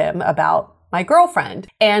tell him about my girlfriend.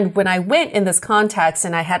 And when I went in this context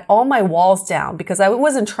and I had all my walls down because I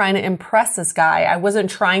wasn't trying to impress this guy. I wasn't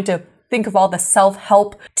trying to think of all the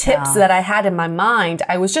self-help tips that I had in my mind.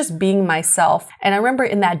 I was just being myself. And I remember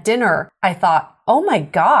in that dinner, I thought, oh my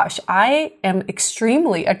gosh, I am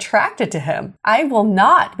extremely attracted to him. I will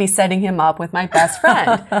not be setting him up with my best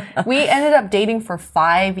friend. We ended up dating for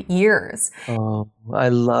 5 years. Oh, I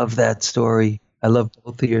love that story. I love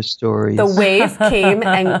both of your stories. The wave came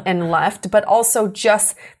and left, but also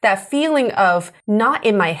just that feeling of not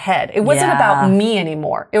in my head. It wasn't about me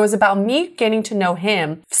anymore. It was about me getting to know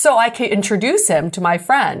him so I could introduce him to my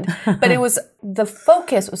friend. But the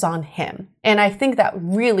focus was on him. And I think that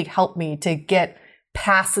really helped me to get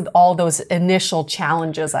past all those initial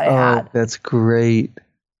challenges I had. That's great.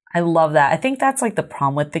 I love that. I think that's like the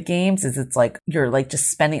problem with the games is it's like you're like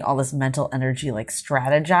just spending all this mental energy like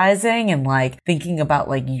strategizing and like thinking about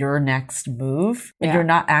like your next move. And you're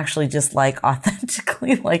not actually just like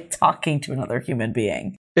authentically like talking to another human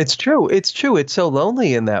being. It's true. It's true. It's so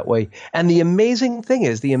lonely in that way. And the amazing thing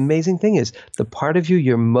is the part of you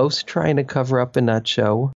you're most trying to cover up and not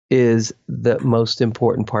show is the most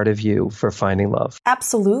important part of you for finding love.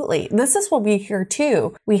 Absolutely. This is what we hear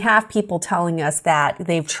too. We have people telling us that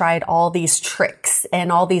they've tried all these tricks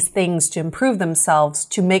and all these things to improve themselves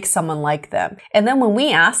to make someone like them. And then when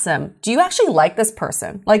we ask them, do you actually like this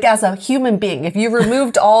person? Like as a human being, if you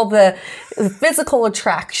removed all the physical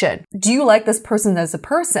attraction, do you like this person as a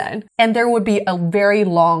person? And there would be a very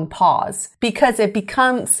long pause because it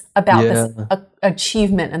becomes about this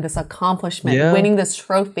achievement and this accomplishment, winning this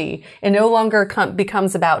trophy. It no longer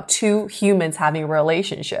becomes about two humans having a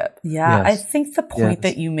relationship. Yeah, I think the point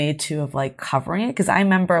that you made too of like covering it, because I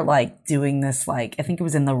remember like doing this, like, I think it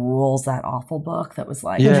was in the Rules, that awful book that was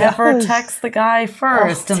like, never text the guy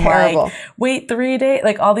first and terrible. Like wait 3 days,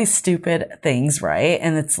 like all these stupid things, right?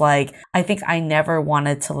 And it's like, I think I never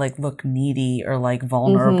wanted to like look needy or like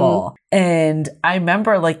vulnerable. And I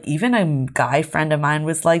remember like even a guy friend of mine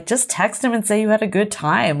was like, just text him and say you had a good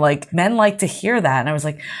time. Like men like to hear that. And I was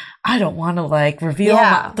like, I don't want to like reveal,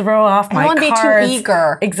 throw off my cards. I don't want to be too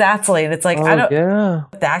eager. Exactly. And it's like, I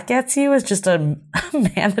don't, what that gets you is just a man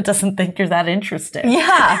that doesn't think you're that interesting.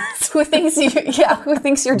 Yeah. who thinks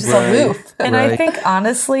you're just aloof. And I think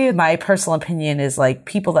honestly, my personal opinion is like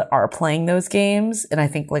people that are playing those games. And I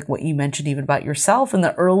think like what you mentioned even about yourself in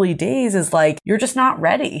the early days is like, you're just not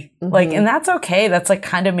ready. Like, and that's okay. That's like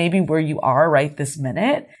kind of maybe where you are right this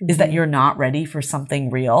minute is that you're not ready for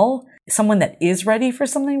something real. Someone that is ready for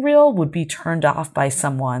something real would be turned off by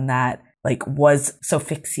someone that like was so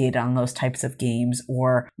fixated on those types of games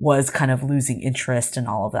or was kind of losing interest in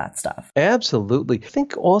all of that stuff. Absolutely. I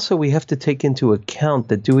think also we have to take into account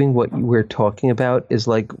that doing what we're talking about is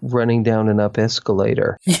like running down an up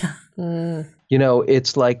escalator. Yeah. You know,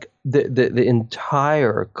 it's like the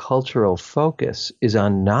entire cultural focus is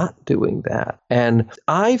on not doing that. And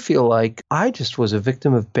I feel like I just was a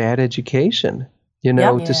victim of bad education. You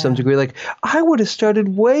know, to some degree, like I would have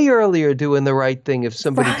started way earlier doing the right thing if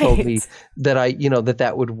somebody told me that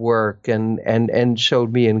that would work and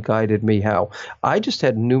showed me and guided me how. I just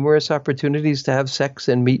had numerous opportunities to have sex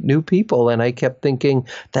and meet new people. And I kept thinking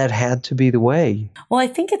that had to be the way. Well, I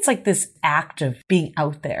think it's like this act of being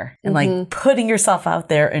out there and like putting yourself out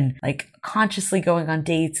there and like consciously going on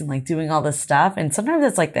dates and like doing all this stuff. And sometimes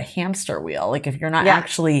it's like the hamster wheel. Like if you're not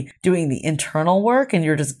actually doing the internal work and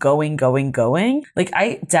you're just going, like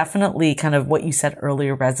I definitely kind of what you said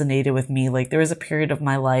earlier resonated with me. Like there was a period of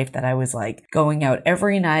my life that I was like going out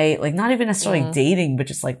every night, like not even necessarily dating, but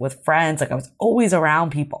just like with friends. Like I was always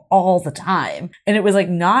around people all the time. And it was like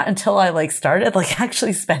not until I like started like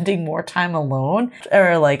actually spending more time alone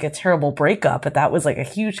or like a terrible breakup, but that was like a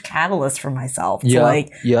huge catalyst for myself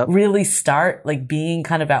to really start like being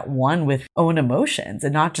kind of at one with own emotions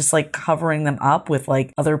and not just like covering them up with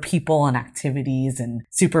like other people and activities and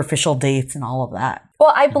superficial dates and all of that.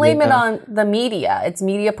 Well, I blame it on the media. It's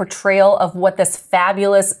media portrayal of what this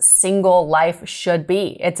fabulous single life should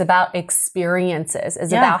be. It's about experiences.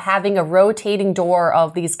 It's about having a rotating door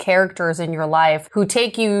of these characters in your life who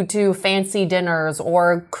take you to fancy dinners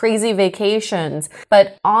or crazy vacations.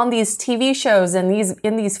 But on these TV shows and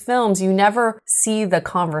in these films, you never see the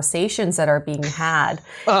conversations that are being had.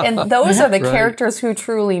 And those are the characters who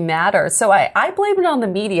truly matter. So I blame it on the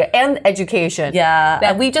media and education. Yeah.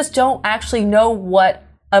 That we just don't actually know what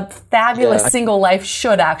a fabulous single life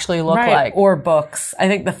should actually look like. Or books. I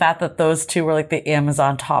think the fact that those two were like the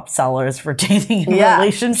Amazon top sellers for dating and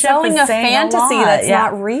relationship selling a fantasy that's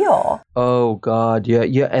not real. Oh God.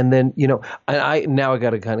 Yeah. And then, I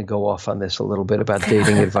got to kind of go off on this a little bit about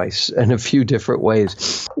dating advice in a few different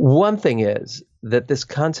ways. One thing is that this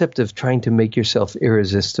concept of trying to make yourself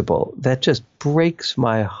irresistible, that just breaks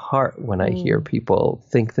my heart when I hear people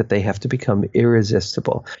think that they have to become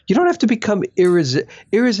irresistible. You don't have to become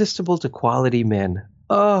irresistible to quality men.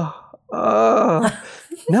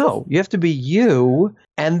 No, you have to be you.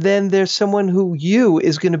 And then there's someone who you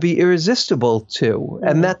is going to be irresistible to.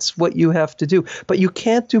 And that's what you have to do. But you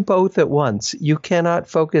can't do both at once. You cannot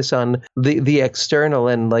focus on the external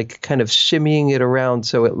and like kind of shimmying it around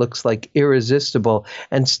so it looks like irresistible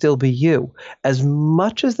and still be you. As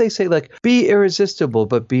much as they say like, be irresistible,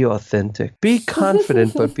 but be authentic. Be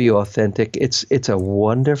confident, but be authentic. It's a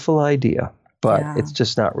wonderful idea. But it's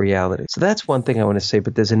just not reality. So that's one thing I want to say.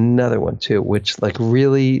 But there's another one too, which like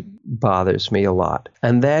really bothers me a lot.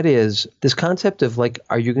 And that is this concept of like,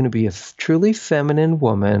 are you going to be a truly feminine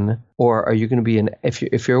woman, or are you going to be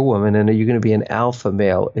if you're a woman, and are you going to be an alpha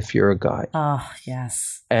male if you're a guy? Oh,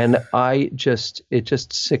 yes. And it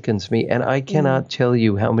just sickens me. And I cannot tell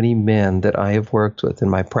you how many men that I have worked with in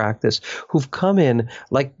my practice who've come in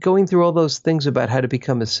like going through all those things about how to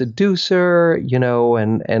become a seducer,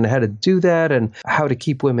 and how to do that and how to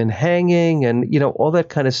keep women hanging and, all that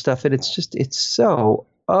kind of stuff. And it's so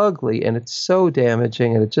ugly and it's so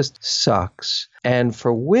damaging and it just sucks. And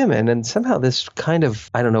for women, and somehow this kind of,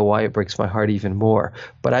 I don't know why it breaks my heart even more,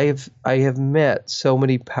 but I have met so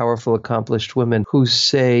many powerful, accomplished women who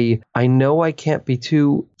say, I know I can't be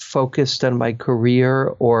too focused on my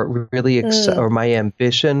career or really or my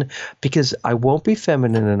ambition because I won't be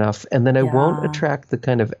feminine enough, and then I won't attract the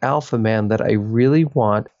kind of alpha man that I really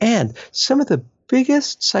want. And some of the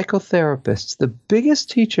biggest psychotherapists, the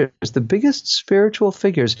biggest teachers, the biggest spiritual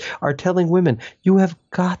figures are telling women, you have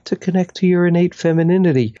got to connect to your innate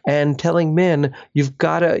femininity, and telling men, you've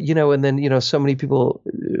got to, and then, so many people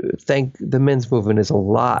think the men's movement is a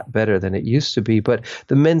lot better than it used to be. But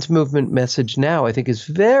the men's movement message now, I think, is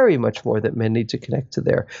very much more that men need to connect to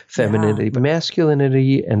their femininity. But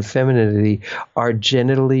masculinity and femininity are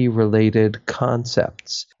genitally related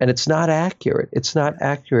concepts. And it's not accurate. It's not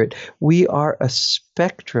accurate. We are a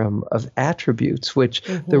spectrum of attributes, which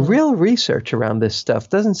the real research around this stuff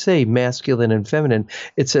doesn't say masculine and feminine.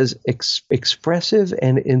 It says expressive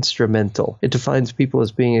and instrumental. It defines people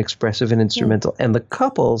as being expressive and instrumental. And the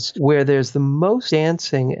couples where there's the most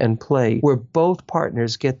dancing and play, where both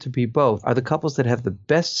partners get to be both, are the couples that have the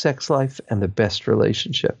best sex life and the best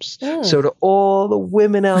relationships. So to all the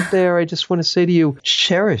women out there, I just want to say to you,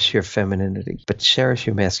 cherish your femininity, but cherish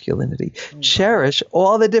your masculinity. Cherish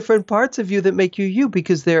all the different parts of you that make you,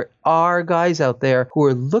 because there are guys out there who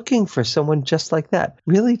are looking for someone just like that.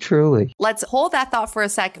 Really, truly. Let's hold that thought for a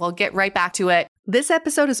sec. We'll get right back to it. This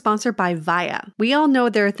episode is sponsored by Viia. We all know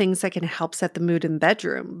there are things that can help set the mood in the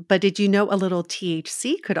bedroom, but did you know a little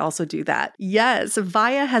THC could also do that? Yes,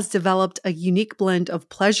 Viia has developed a unique blend of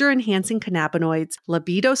pleasure-enhancing cannabinoids,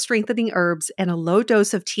 libido-strengthening herbs, and a low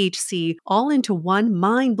dose of THC all into one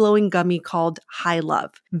mind-blowing gummy called High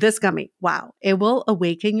Love. This gummy, wow, it will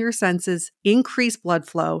awaken your senses, increase blood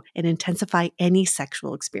flow, and intensify any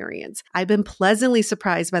sexual experience. I've been pleasantly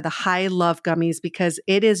surprised by the High Love gummies because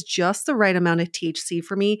it is just the right amount of THC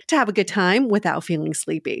for me to have a good time without feeling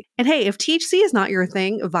sleepy. And hey, if THC is not your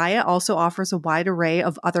thing, Viia also offers a wide array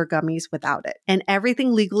of other gummies without it. And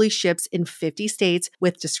everything legally ships in 50 states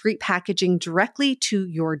with discreet packaging directly to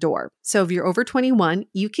your door. So if you're over 21,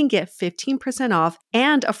 you can get 15% off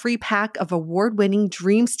and a free pack of award-winning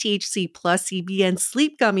Dreams THC plus CBN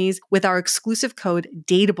sleep gummies with our exclusive code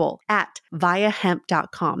DATEABLE at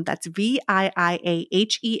viiahemp.com. That's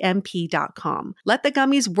VIIAHEMP.com. Let the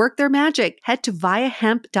gummies work their magic. Head to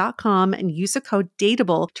viiahemp.com and use the code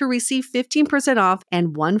DATEABLE to receive 15% off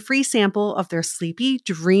and one free sample of their Sleepy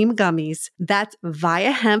Dream gummies. That's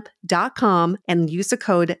viiahemp.com and use the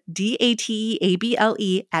code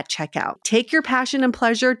DATEABLE at checkout. Take your passion and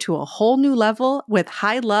pleasure to a whole new level with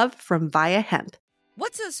High Love from Viia Hemp.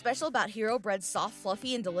 What's so special about Hero Bread's soft,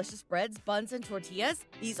 fluffy, and delicious breads, buns, and tortillas?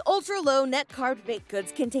 These ultra-low net-carb baked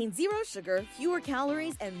goods contain zero sugar, fewer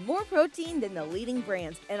calories, and more protein than the leading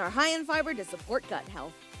brands, and are high in fiber to support gut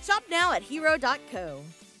health. Shop now at hero.co.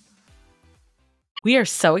 We are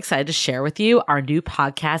so excited to share with you our new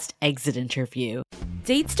podcast, Exit Interview.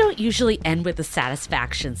 Dates don't usually end with a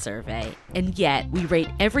satisfaction survey, and yet we rate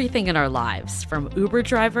everything in our lives, from Uber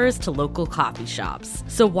drivers to local coffee shops.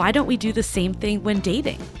 So why don't we do the same thing when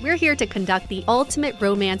dating? We're here to conduct the ultimate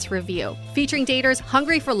romance review, featuring daters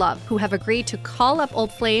hungry for love who have agreed to call up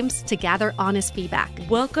old flames to gather honest feedback.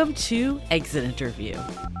 Welcome to Exit Interview.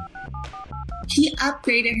 He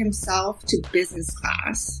upgraded himself to business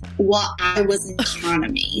class while I was in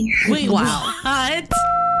economy. Wait, wow. What?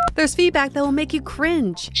 There's feedback that will make you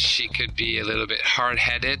cringe. She could be a little bit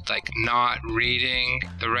hard-headed, like not reading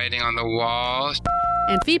the writing on the wall.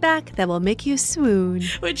 And feedback that will make you swoon.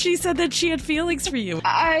 When she said that she had feelings for you.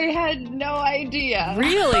 I had no idea.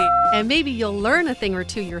 Really? And maybe you'll learn a thing or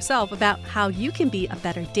two yourself about how you can be a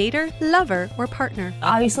better dater, lover, or partner.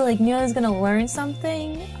 Obviously, knew I was going to learn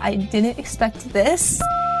something. I didn't expect this.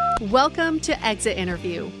 Welcome to Exit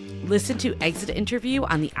Interview. Listen to Exit Interview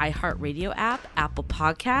on the iHeartRadio app, Apple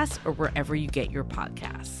Podcasts, or wherever you get your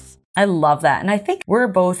podcasts. I love that. And I think we're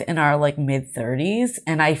both in our like mid 30s.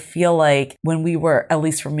 And I feel like when we were, at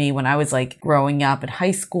least for me, when I was like growing up in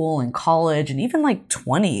high school and college and even like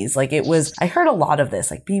 20s, like it was, I heard a lot of this,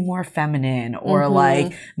 like be more feminine or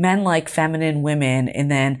like men like feminine women. And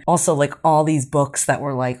then also like all these books that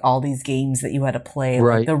were like all these games that you had to play,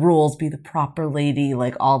 like the rules, be the proper lady,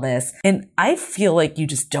 like all this. And I feel like you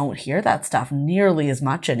just don't hear that stuff nearly as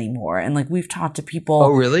much anymore. And like we've talked to people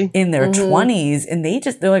in their 20s and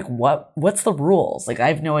they're like, what's the rules? Like I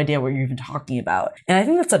have no idea what you're even talking about. And I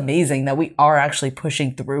think that's amazing that we are actually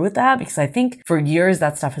pushing through with that, because I think for years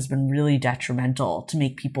that stuff has been really detrimental to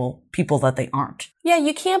make people that they aren't. Yeah,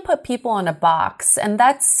 you can't put people in a box. And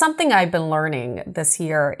that's something I've been learning this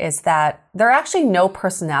year, is that there are actually no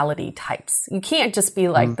personality types. You can't just be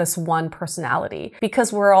like this one personality,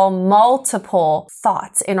 because we're all multiple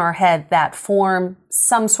thoughts in our head that form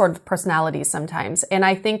some sort of personality sometimes. And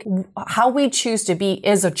I think how we choose to be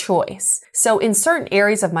is a choice. So in certain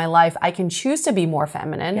areas of my life, I can choose to be more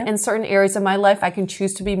feminine. In certain areas of my life, I can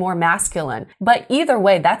choose to be more masculine. But either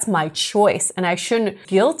way, that's my choice. And I shouldn't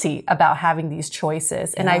feel guilty about having these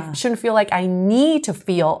choices. And I shouldn't feel like I need to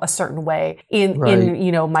feel a certain way in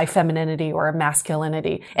my femininity or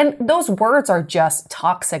masculinity. And those words are just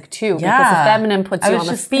toxic too, because the feminine puts you on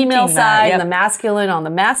the female side and the masculine on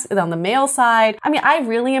the male side. I mean, I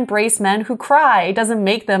really embrace men who cry. It doesn't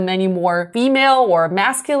make them any more female or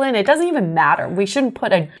masculine. It doesn't even matter. We shouldn't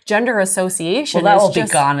put a gender association. Well, that will be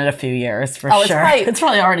gone in a few years for sure. It's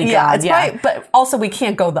probably already gone. Probably, but also we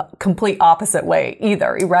can't go the complete opposite way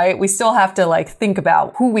either, right? We still have to like think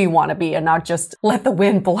about who we want to be and not just let the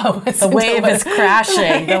wind blow us. The wave is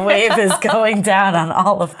crashing. The wave is going down on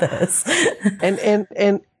all of this.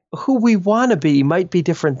 And who we want to be might be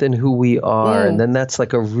different than who we are. And then that's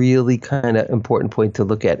like a really kind of important point to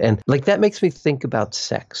look at. And like that makes me think about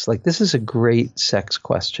sex. Like this is a great sex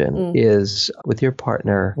question, is with your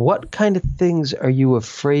partner, what kind of things are you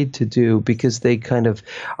afraid to do? Because they kind of,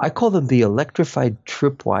 I call them the electrified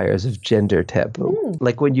tripwires of gender taboo.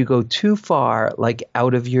 Like when you go too far, like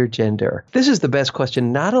out of your gender. This is the best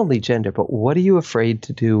question, not only gender, but what are you afraid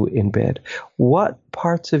to do in bed? What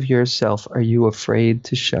parts of yourself are you afraid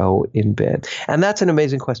to show in bed? And that's an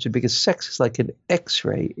amazing question, because sex is like an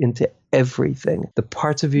X-ray into everything. The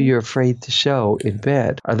parts of you you're afraid to show in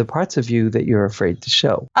bed are the parts of you that you're afraid to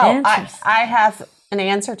show. Oh, I have an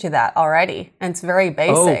answer to that already. And it's very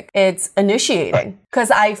basic. It's initiating. Because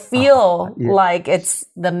I feel like it's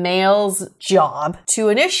the male's job to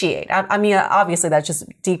initiate. I mean, obviously that's just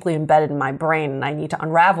deeply embedded in my brain and I need to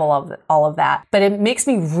unravel all of that. But it makes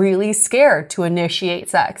me really scared to initiate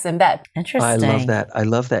sex in bed. Interesting. I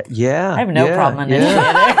love that. Yeah. I have no problem initiating.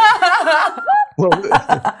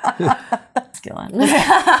 Masculine.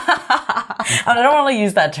 I don't want to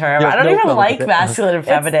use that term. I don't even like masculine and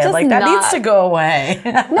feminine. Like that needs to go away.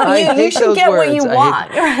 No, you should get what you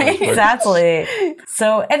want, right? Exactly.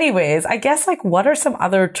 So anyways, I guess like what are some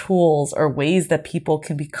other tools or ways that people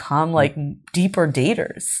can become like deeper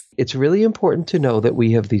daters? It's really important to know that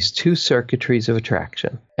we have these two circuitries of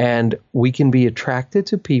attraction, and we can be attracted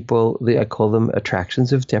to people. I call them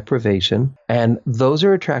attractions of deprivation. And those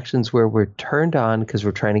are attractions where we're turned on because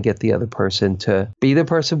we're trying to get the other person to be the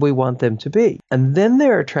person we want them to be. And then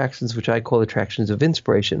there are attractions, which I call attractions of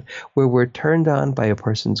inspiration, where we're turned on by a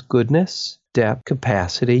person's goodness, depth,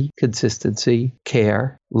 capacity, consistency,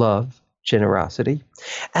 care, love, generosity.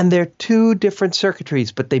 And they're two different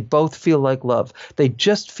circuitries, but they both feel like love. They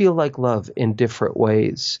just feel like love in different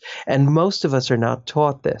ways. And most of us are not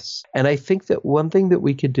taught this. And I think that one thing that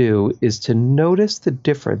we could do is to notice the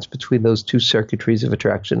difference between those two circuitries of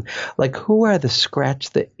attraction. Like, who are the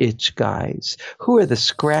scratch the itch guys? Who are the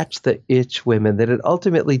scratch the itch women that it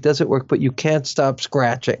ultimately doesn't work, but you can't stop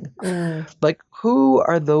scratching? Like, who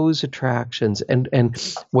are those attractions? And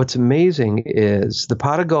what's amazing is the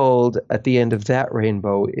pot of gold at the end of that rainbow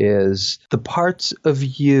is the parts of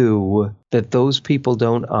you that those people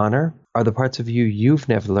don't honor are the parts of you you've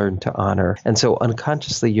never learned to honor. And so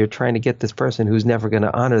unconsciously, you're trying to get this person who's never going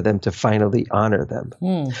to honor them to finally honor them.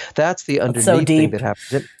 That's the underneath thing that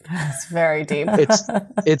happens. It's very deep.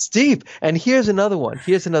 It's deep. And here's another one.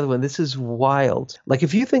 This is wild. Like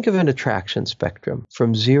if you think of an attraction spectrum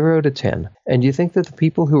from 0 to 10, and you think that the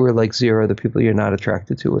people who are like 0 are the people you're not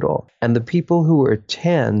attracted to at all. And the people who are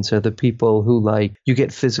 10s are the people who like, you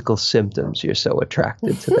get physical symptoms. You're so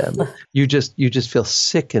attracted to them. You just feel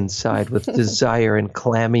sick inside with desire and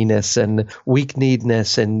clamminess and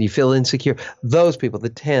weak-kneedness, and you feel insecure. Those people, the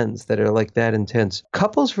 10s that are like that intense.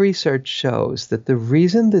 Couples research shows that the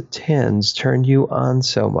reason the 10s turn you on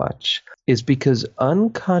so much is because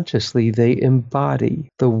unconsciously they embody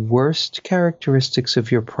the worst characteristics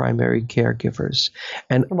of your primary caregivers.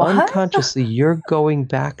 And unconsciously, you're going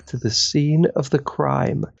back to the scene of the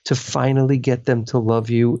crime to finally get them to love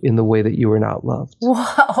you in the way that you were not loved.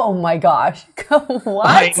 Oh my gosh. What?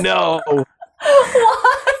 I know. What?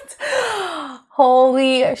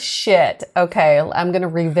 Holy shit. Okay, I'm going to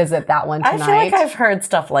revisit that one tonight. I feel like I've heard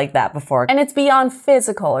stuff like that before. And it's beyond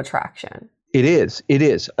physical attraction. It is.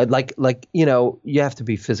 Like, you have to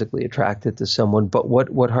be physically attracted to someone. But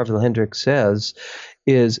what Harvey Hendricks says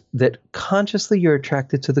is that consciously you're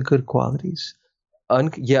attracted to the good qualities.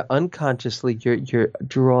 Unconsciously you're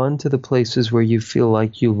drawn to the places where you feel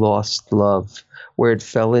like you lost love, where it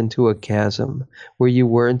fell into a chasm, where you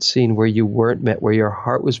weren't seen, where you weren't met, where your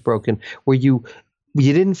heart was broken, where you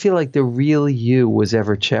didn't feel like the real you was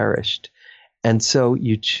ever cherished. And so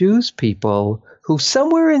you choose people who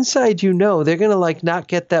somewhere inside they're going to not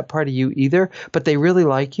get that part of you either, but they really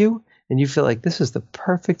like you. And you feel like this is the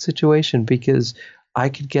perfect situation because I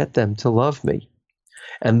could get them to love me.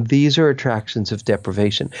 And these are attractions of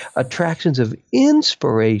deprivation. Attractions of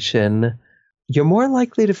inspiration, you're more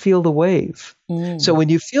likely to feel the wave. So when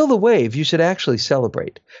you feel the wave, you should actually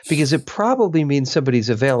celebrate because it probably means somebody's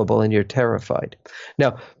available and you're terrified.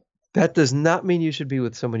 Now, that does not mean you should be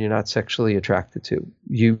with someone you're not sexually attracted to.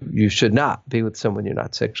 You should not be with someone you're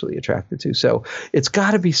not sexually attracted to. So it's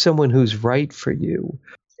got to be someone who's right for you.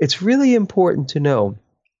 It's really important to know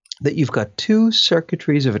that you've got two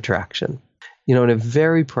circuitries of attraction, in a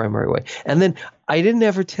very primary way. And then I didn't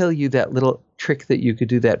ever tell you that little trick that you could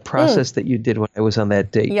do, that process that you did when I was on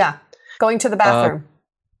that date. Yeah, going to the bathroom.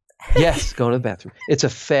 Yes, going to the bathroom. It's a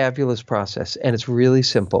fabulous process, and it's really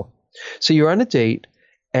simple. So you're on a date,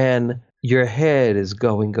 and your head is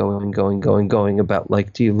going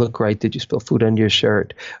about do you look right? Did you spill food on your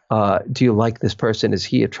shirt? Do you like this person? Is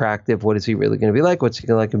he attractive? What is he really going to be like? What's he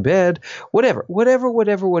going to like in bed? Whatever.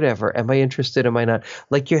 Am I interested? Am I not?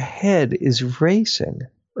 Your head is racing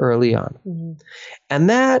early on. Mm-hmm. And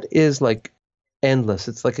that is endless.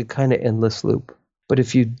 It's like a kind of endless loop. But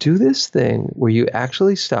if you do this thing where you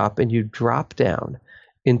actually stop and you drop down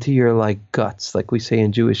into your guts, like we say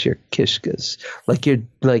in Jewish, your kishkas,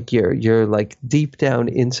 your deep down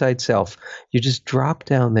inside self, you just drop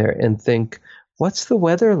down there and think, what's the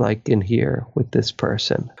weather like in here with this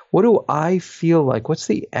person? What do I feel like? What's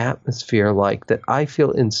the atmosphere like that I feel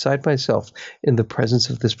inside myself in the presence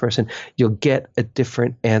of this person? You'll get a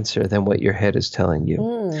different answer than what your head is telling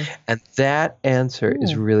you. And that answer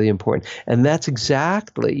is really important. And that's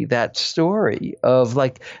exactly that story of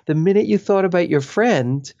the minute you thought about your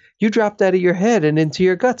friend, you dropped out of your head and into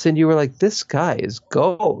your guts and you were like, this guy is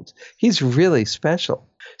gold. He's really special.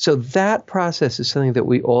 So that process is something that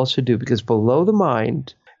we all should do because below the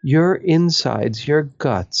mind, your insides, your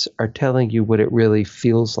guts are telling you what it really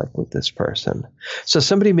feels like with this person. So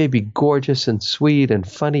somebody may be gorgeous and sweet and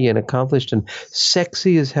funny and accomplished and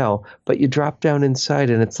sexy as hell, but you drop down inside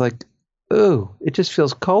and it's like, ooh, it just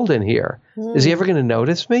feels cold in here. Is he ever going to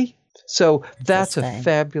notice me? So that's a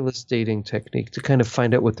fabulous dating technique to kind of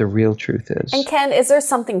find out what the real truth is. And Ken, is there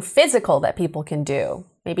something physical that people can do?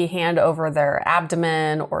 Maybe hand over their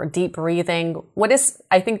abdomen or deep breathing?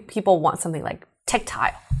 I think people want something like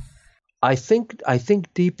tactile. I think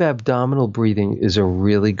deep abdominal breathing is a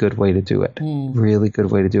really good way to do it. Really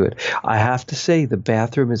good way to do it. I have to say the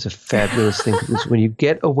bathroom is a fabulous thing because when you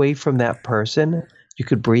get away from that person, you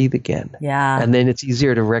could breathe again. Yeah. And then it's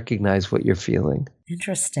easier to recognize what you're feeling.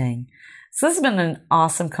 Interesting. So this has been an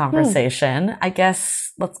awesome conversation. I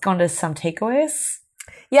guess let's go into some takeaways.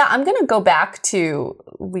 Yeah, I'm going to go back to,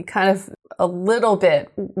 we kind of a little bit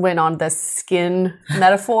went on the skin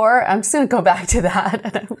metaphor. I'm just going to go back to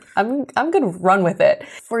that. And I'm going to run with it.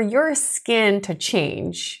 For your skin to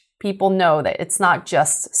change, people know that it's not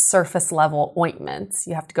just surface level ointments.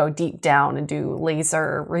 You have to go deep down and do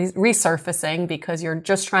laser resurfacing because you're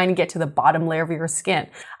just trying to get to the bottom layer of your skin.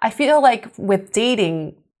 I feel like with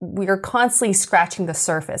dating, we are constantly scratching the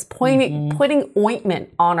surface, putting ointment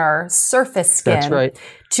on our surface skin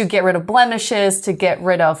to get rid of blemishes, to get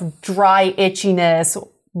rid of dry itchiness,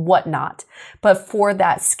 whatnot. But for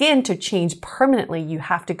that skin to change permanently, you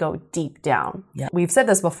have to go deep down. Yep. We've said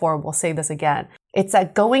this before, we'll say this again. It's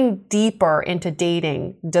that going deeper into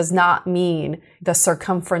dating does not mean the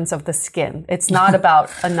circumference of the skin. It's not about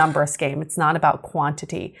a numbers game. It's not about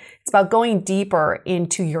quantity. It's about going deeper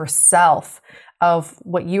into yourself, of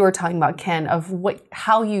what you were talking about, Ken, of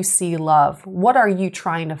how you see love. What are you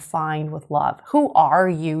trying to find with love? Who are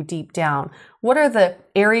you deep down? What are the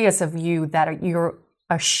areas of you that you're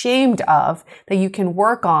ashamed of, that you can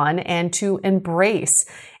work on and to embrace.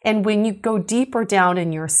 And when you go deeper down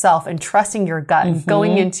in yourself and trusting your gut and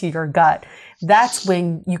going into your gut, that's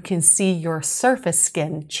when you can see your surface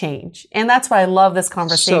skin change. And that's why I love this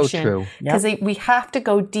conversation. So true. Because we have to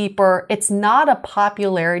go deeper. It's not a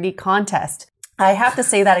popularity contest. I have to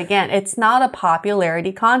say that again. It's not a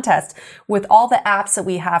popularity contest. With all the apps that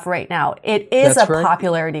we have right now, it is a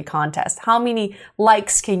popularity contest. How many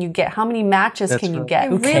likes can you get? How many matches can you get?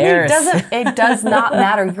 It does not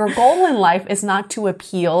matter. Your goal in life is not to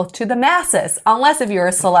appeal to the masses, unless if you're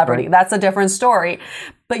a celebrity. That's a different story.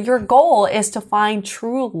 But your goal is to find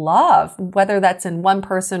true love, whether that's in one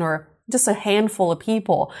person or just a handful of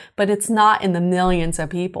people, but it's not in the millions of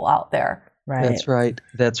people out there. Right.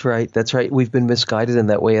 That's right. We've been misguided in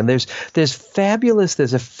that way. And there's a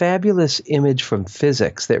fabulous image from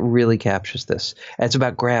physics that really captures this. And it's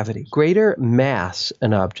about gravity. Greater mass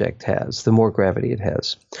an object has, the more gravity it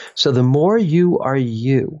has. So the more you are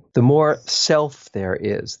you, the more self there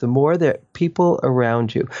is, the more that people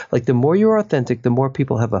around you, like the more you're authentic, the more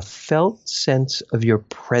people have a felt sense of your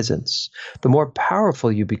presence. The more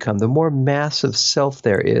powerful you become, the more mass of self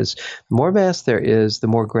there is. The more mass there is, the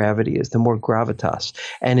more gravity is, the more gravitas.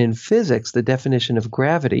 And in physics, the definition of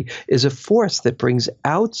gravity is a force that brings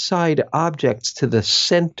outside objects to the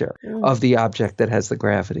center of the object that has the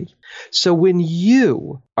gravity. So when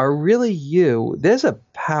you are really you, there's a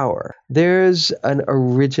power, there's an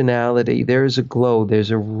originality, there's a glow, there's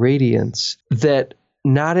a radiance that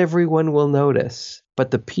not everyone will notice. But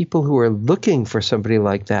the people who are looking for somebody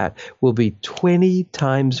like that will be 20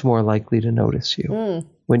 times more likely to notice you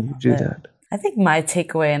when you do that. I think my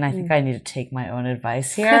takeaway, and I think I need to take my own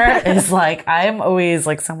advice here, is like, I'm always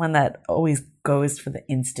like someone that always goes for the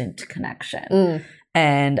instant connection.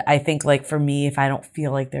 And I think like for me, if I don't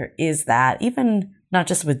feel like there is that, even not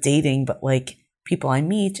just with dating, but like people I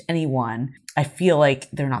meet, anyone, I feel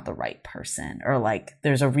like they're not the right person, or like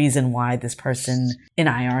there's a reason why this person and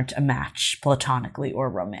I aren't a match platonically or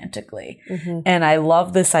romantically. And I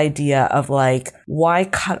love this idea of like, why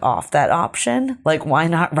cut off that option? Like, why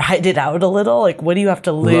not ride it out a little? Like, what do you have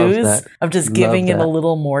to lose of just giving it a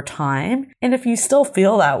little more time? And if you still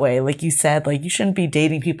feel that way, like you said, like you shouldn't be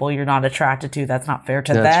dating people you're not attracted to. That's not fair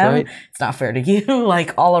to them. Right. It's not fair to you,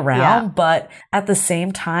 like all around. Yeah. But at the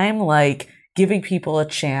same time, like, giving people a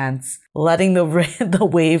chance, letting the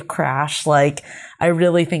wave crash. Like, I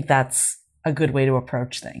really think that's a good way to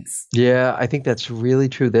approach things. Yeah, I think that's really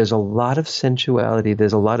true. There's a lot of sensuality.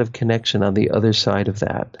 There's a lot of connection on the other side of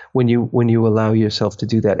that when you allow yourself to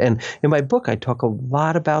do that. And in my book, I talk a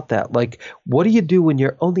lot about that. Like, what do you do when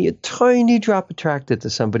you're only a tiny drop attracted to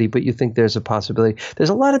somebody, but you think there's a possibility? There's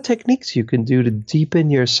a lot of techniques you can do to deepen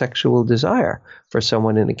your sexual desire for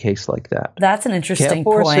someone in a case like that. That's an interesting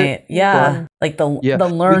point. Yeah. Like the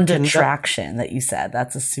learned attraction that you said.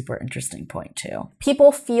 That's a super interesting point too.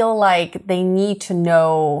 People feel like they need to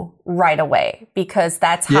know right away because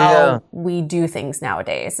that's how we do things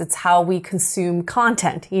nowadays. It's how we consume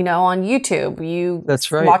content, you know, on YouTube. You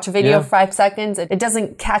watch a video for 5 seconds. It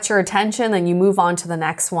doesn't catch your attention, then you move on to the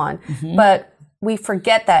next one. But we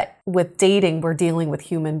forget that with dating, we're dealing with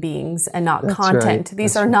human beings and not content.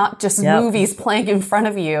 These are not just movies playing in front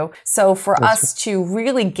of you. So for us to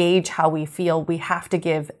really gauge how we feel, we have to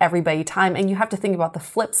give everybody time. And you have to think about the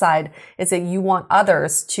flip side is that you want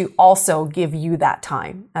others to also give you that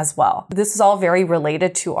time as well. This is all very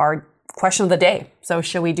related to our question of the day. So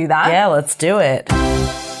should we do that? Yeah, let's do it.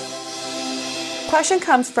 Question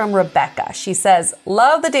comes from Rebecca. She says,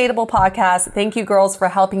 love the Dateable podcast. Thank you girls for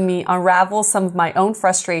helping me unravel some of my own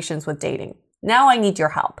frustrations with dating. Now I need your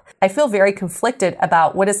help. I feel very conflicted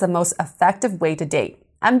about what is the most effective way to date.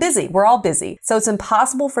 I'm busy. We're all busy. So it's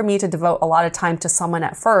impossible for me to devote a lot of time to someone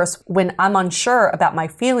at first when I'm unsure about my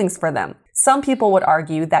feelings for them. Some people would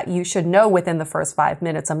argue that you should know within the first 5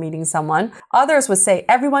 minutes of meeting someone. Others would say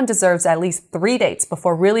everyone deserves at least 3 dates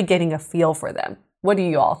before really getting a feel for them. What do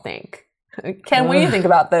you all think? Ken, what do you think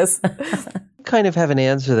about this? Kind of have an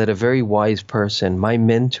answer that a very wise person, my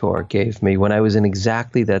mentor, gave me when I was in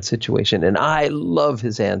exactly that situation. And I love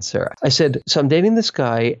his answer. I said, so I'm dating this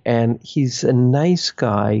guy and he's a nice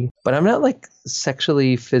guy, but I'm not like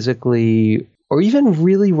sexually, physically, or even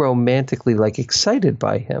really romantically like excited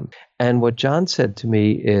by him. And what John said to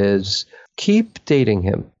me is, keep dating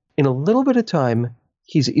him. In a little bit of time,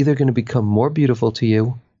 he's either going to become more beautiful to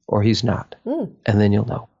you or he's not. And then you'll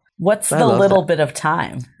know. What's the little bit of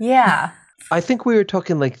time? Yeah. I think we were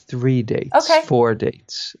talking like 3 dates, 4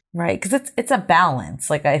 dates. Right. Because it's a balance.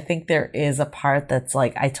 Like, I think there is a part that's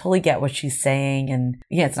like, I totally get what she's saying. And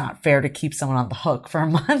yeah, it's not fair to keep someone on the hook for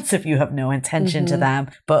months if you have no intention to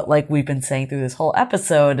them. But like we've been saying through this whole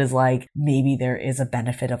episode is like, maybe there is a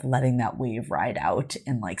benefit of letting that wave ride out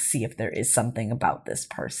and like see if there is something about this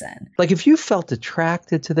person. Like if you felt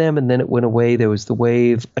attracted to them and then it went away, there was the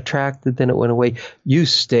wave, attracted, then it went away. You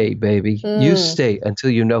stay, baby. You stay until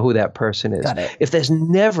you know who that person is. Got it. If there's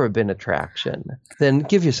never been attraction, then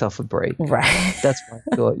give yourself a break. Right. That's my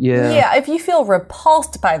thought. Yeah. Yeah, if you feel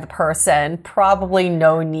repulsed by the person, probably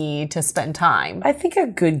no need to spend time. I think a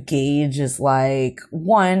good gauge is like,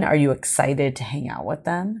 one, are you excited to hang out with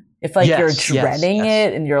them? If like you're dreading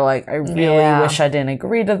it and you're like, I really wish I didn't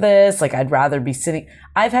agree to this. Like I'd rather be sitting.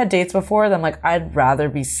 I've had dates before that I'm like, I'd rather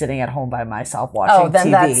be sitting at home by myself watching TV.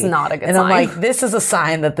 Then that's not a good sign. And I'm like, this is a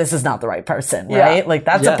sign that this is not the right person, right? Like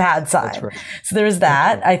that's a bad sign. Right. So there's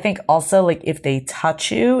that. I think also like if they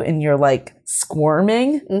touch you and you're like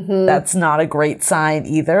squirming, that's not a great sign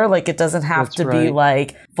either. Like it doesn't have to be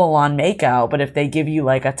like full on makeout, but if they give you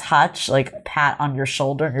like a touch, like a pat on your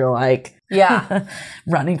shoulder, and you're like,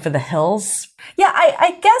 running for the hills. Yeah,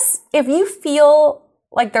 I guess if you feel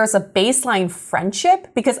like there's a baseline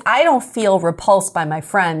friendship, because I don't feel repulsed by my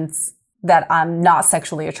friends that I'm not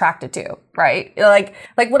sexually attracted to, right? Like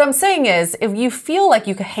what I'm saying is if you feel like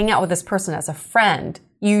you could hang out with this person as a friend,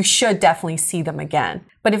 you should definitely see them again.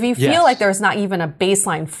 But if you feel like there's not even a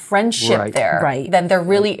baseline friendship there, then there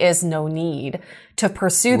really is no need to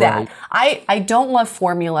pursue that. I don't love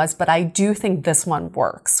formulas, but I do think this one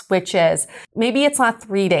works, which is maybe it's not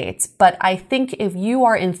 3 dates, but I think if you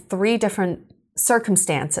are in 3 different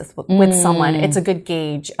circumstances with someone, it's a good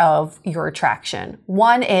gauge of your attraction.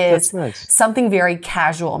 One is something very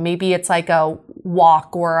casual. Maybe it's like a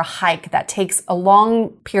walk or a hike that takes a long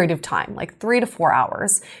period of time, like 3 to 4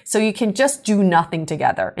 hours. So you can just do nothing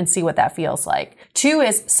together and see what that feels like. 2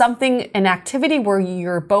 is an activity where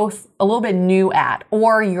you're both a little bit new at,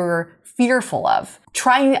 or you're fearful of.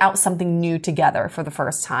 Trying out something new together for the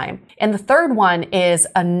first time. And the third one is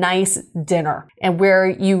a nice dinner, and where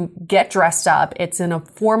you get dressed up, it's in a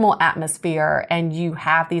formal atmosphere and you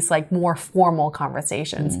have these like more formal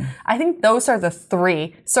conversations. I think those are the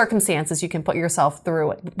 3 circumstances you can put yourself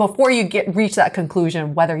through before you reach that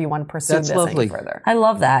conclusion whether you want to pursue this any further. I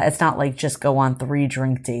love that. It's not like just go on 3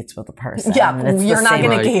 drink dates with a person. Yeah, you're not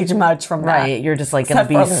going to gauge much from that. Right. You're just like going to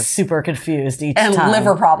be super confused each time. And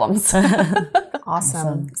liver problems.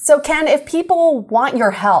 Awesome. So Ken, if people want your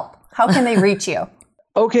help, how can they reach you?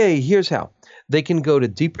 Okay, here's how. They can go to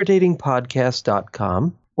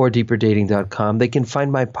deeperdatingpodcast.com or deeperdating.com. They can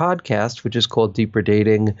find my podcast, which is called Deeper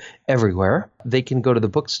Dating, everywhere. They can go to the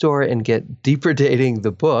bookstore and get Deeper Dating,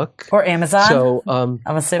 the book. Or Amazon. So I'm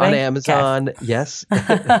assuming. On Amazon, yes.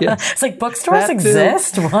 It's like bookstores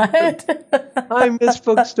exist? What? I miss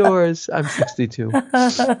bookstores. I'm 62.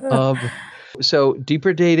 So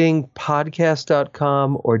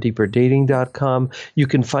deeperdatingpodcast.com or deeperdating.com. You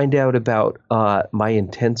can find out about my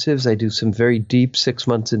intensives. I do some very deep 6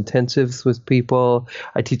 months intensives with people.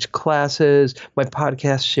 I teach classes. My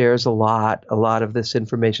podcast shares a lot of this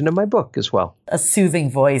information, and my book as well. A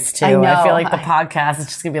soothing voice too. I feel like the podcast is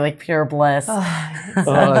just gonna be like pure bliss.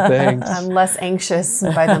 Thanks. I'm less anxious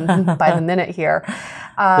by the minute here.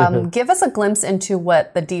 Give us a glimpse into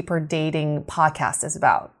what the Deeper Dating podcast is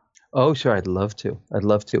about. Oh, sure. I'd love to.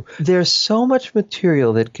 There's so much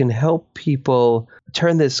material that can help people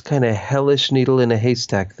turn this kind of hellish needle in a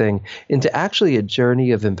haystack thing into actually a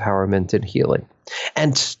journey of empowerment and healing,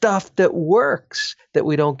 and stuff that works that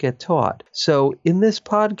we don't get taught. So in this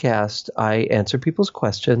podcast, I answer people's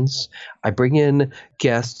questions. I bring in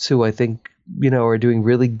guests who I think are doing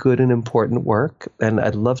really good and important work. And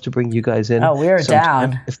I'd love to bring you guys in. Oh, we're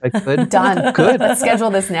down. If I could. Done. Good. Let's schedule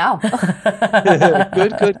this now.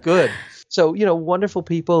 Good. So, wonderful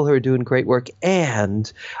people who are doing great work. And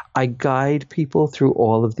I guide people through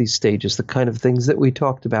all of these stages, the kind of things that we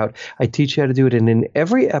talked about. I teach you how to do it. And in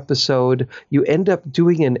every episode, you end up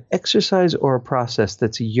doing an exercise or a process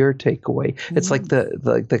that's your takeaway. It's like the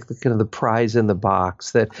kind of the prize in the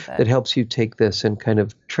box that helps you take this and kind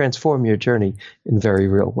of transform your journey in very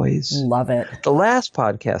real ways. Love it. The last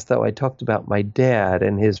podcast, though, I talked about my dad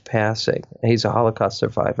and his passing. He's a Holocaust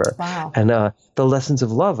survivor. Wow. And the lessons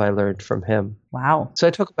of love I learned from him. Wow. So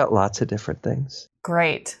I talk about lots of different things.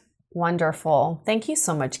 Great. Wonderful. Thank you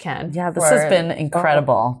so much, Ken. Yeah, this has been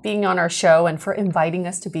incredible. Being on our show and for inviting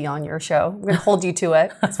us to be on your show. We're going to hold you to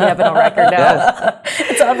it because we have it on record now.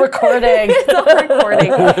 It's on recording.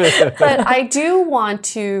 But I do want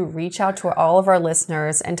to reach out to all of our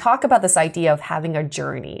listeners and talk about this idea of having a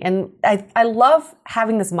journey. And I love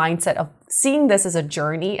having this mindset of seeing this as a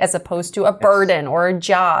journey as opposed to a burden or a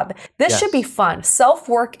job. This should be fun.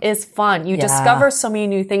 Self-work is fun. You discover so many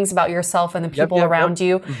new things about yourself and the people around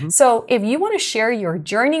you. So if you want to share your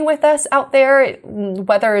journey with us out there,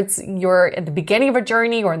 whether it's you're at the beginning of a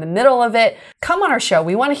journey or in the middle of it, come on our show.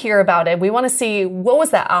 We want to hear about it. We want to see what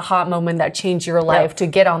was that aha moment that changed your life to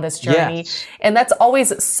get on this journey. And that's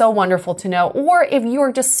always so wonderful to know. Or if you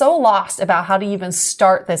are just so lost about how to even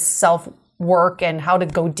start this self-work and how to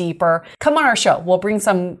go deeper, come on our show. We'll bring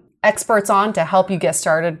some experts on to help you get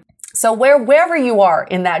started. So wherever you are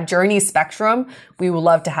in that journey spectrum, we would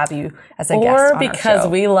love to have you as a guest on our show. Or because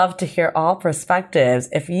we love to hear all perspectives.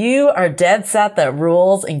 If you are dead set that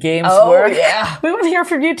rules and games work, we want to hear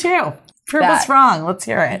from you too. Prove us wrong. Let's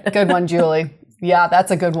hear it. Good one, Julie. Yeah, that's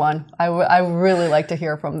a good one. I would really like to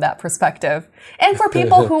hear from that perspective. And for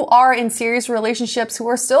people who are in serious relationships who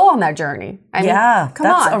are still on that journey. I mean, come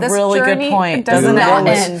on. That's a really good point. It does not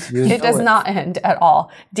end. It does not end at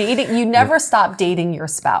all. Dating, you never stop dating your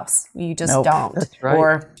spouse. You just don't. That's right.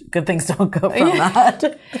 Or good things don't go from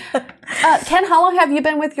that. Ken, how long have you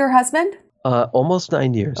been with your husband? Almost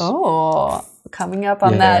 9 years. Oh, coming up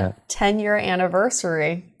on that 10-year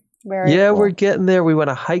anniversary. Very cool. We're getting there. We want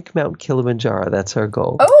to hike Mount Kilimanjaro. That's our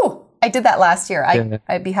goal. Oh, I did that last year.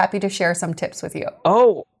 I'd be happy to share some tips with you.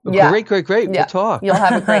 Oh, great. We'll talk. You'll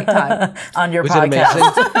have a great time on your Was podcast.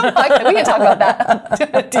 It amazing? We can talk about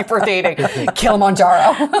that. Deeper dating.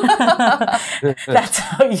 Kilimanjaro. That's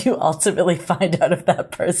how you ultimately find out if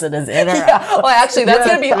that person is in or out. Well, actually, that's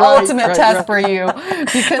going to be ultimate test for you.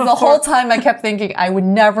 Because the whole time I kept thinking I would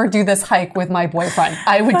never do this hike with my boyfriend.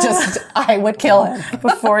 I would kill him.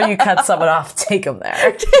 Before you cut someone off, take them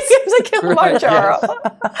there. Take him to Kilimanjaro.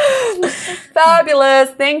 Fabulous.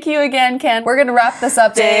 Thank you again, Ken. We're going to wrap this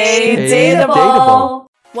up. Dateable.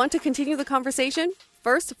 Want to continue the conversation?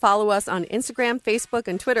 First, follow us on Instagram, Facebook,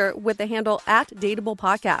 and Twitter with the handle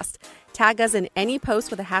 @DateablePodcast. Tag us in any post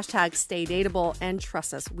with the hashtag StayDateable, and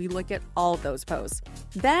trust us, we look at all of those posts.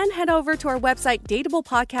 Then head over to our website,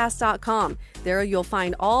 dateablepodcast.com. There you'll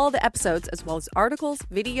find all the episodes as well as articles,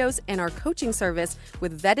 videos, and our coaching service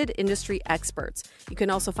with vetted industry experts. You can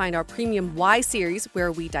also find our premium Why series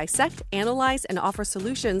where we dissect, analyze, and offer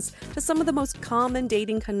solutions to some of the most common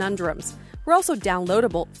dating conundrums. We're also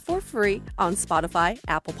downloadable for free on Spotify,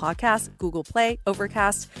 Apple Podcasts, Google Play,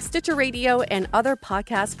 Overcast, Stitcher Radio, and other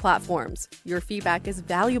podcast platforms. Your feedback is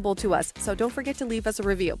valuable to us, so don't forget to leave us a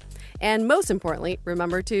review. And most importantly,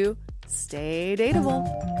 remember to stay dateable.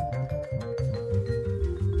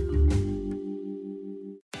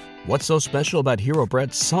 What's so special about Hero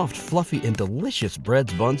Bread's soft, fluffy, and delicious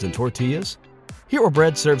breads, buns, and tortillas? Hero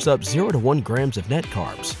Bread serves up 0 to 1 grams of net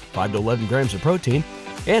carbs, 5 to 11 grams of protein,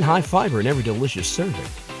 and high fiber in every delicious serving.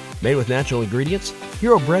 Made with natural ingredients,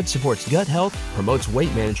 Hero Bread supports gut health, promotes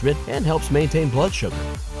weight management, and helps maintain blood sugar.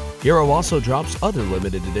 Hero also drops other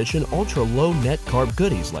limited edition ultra-low net carb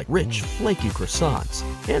goodies like rich, flaky croissants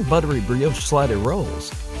and buttery brioche slider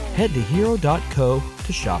rolls. Head to hero.co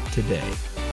to shop today.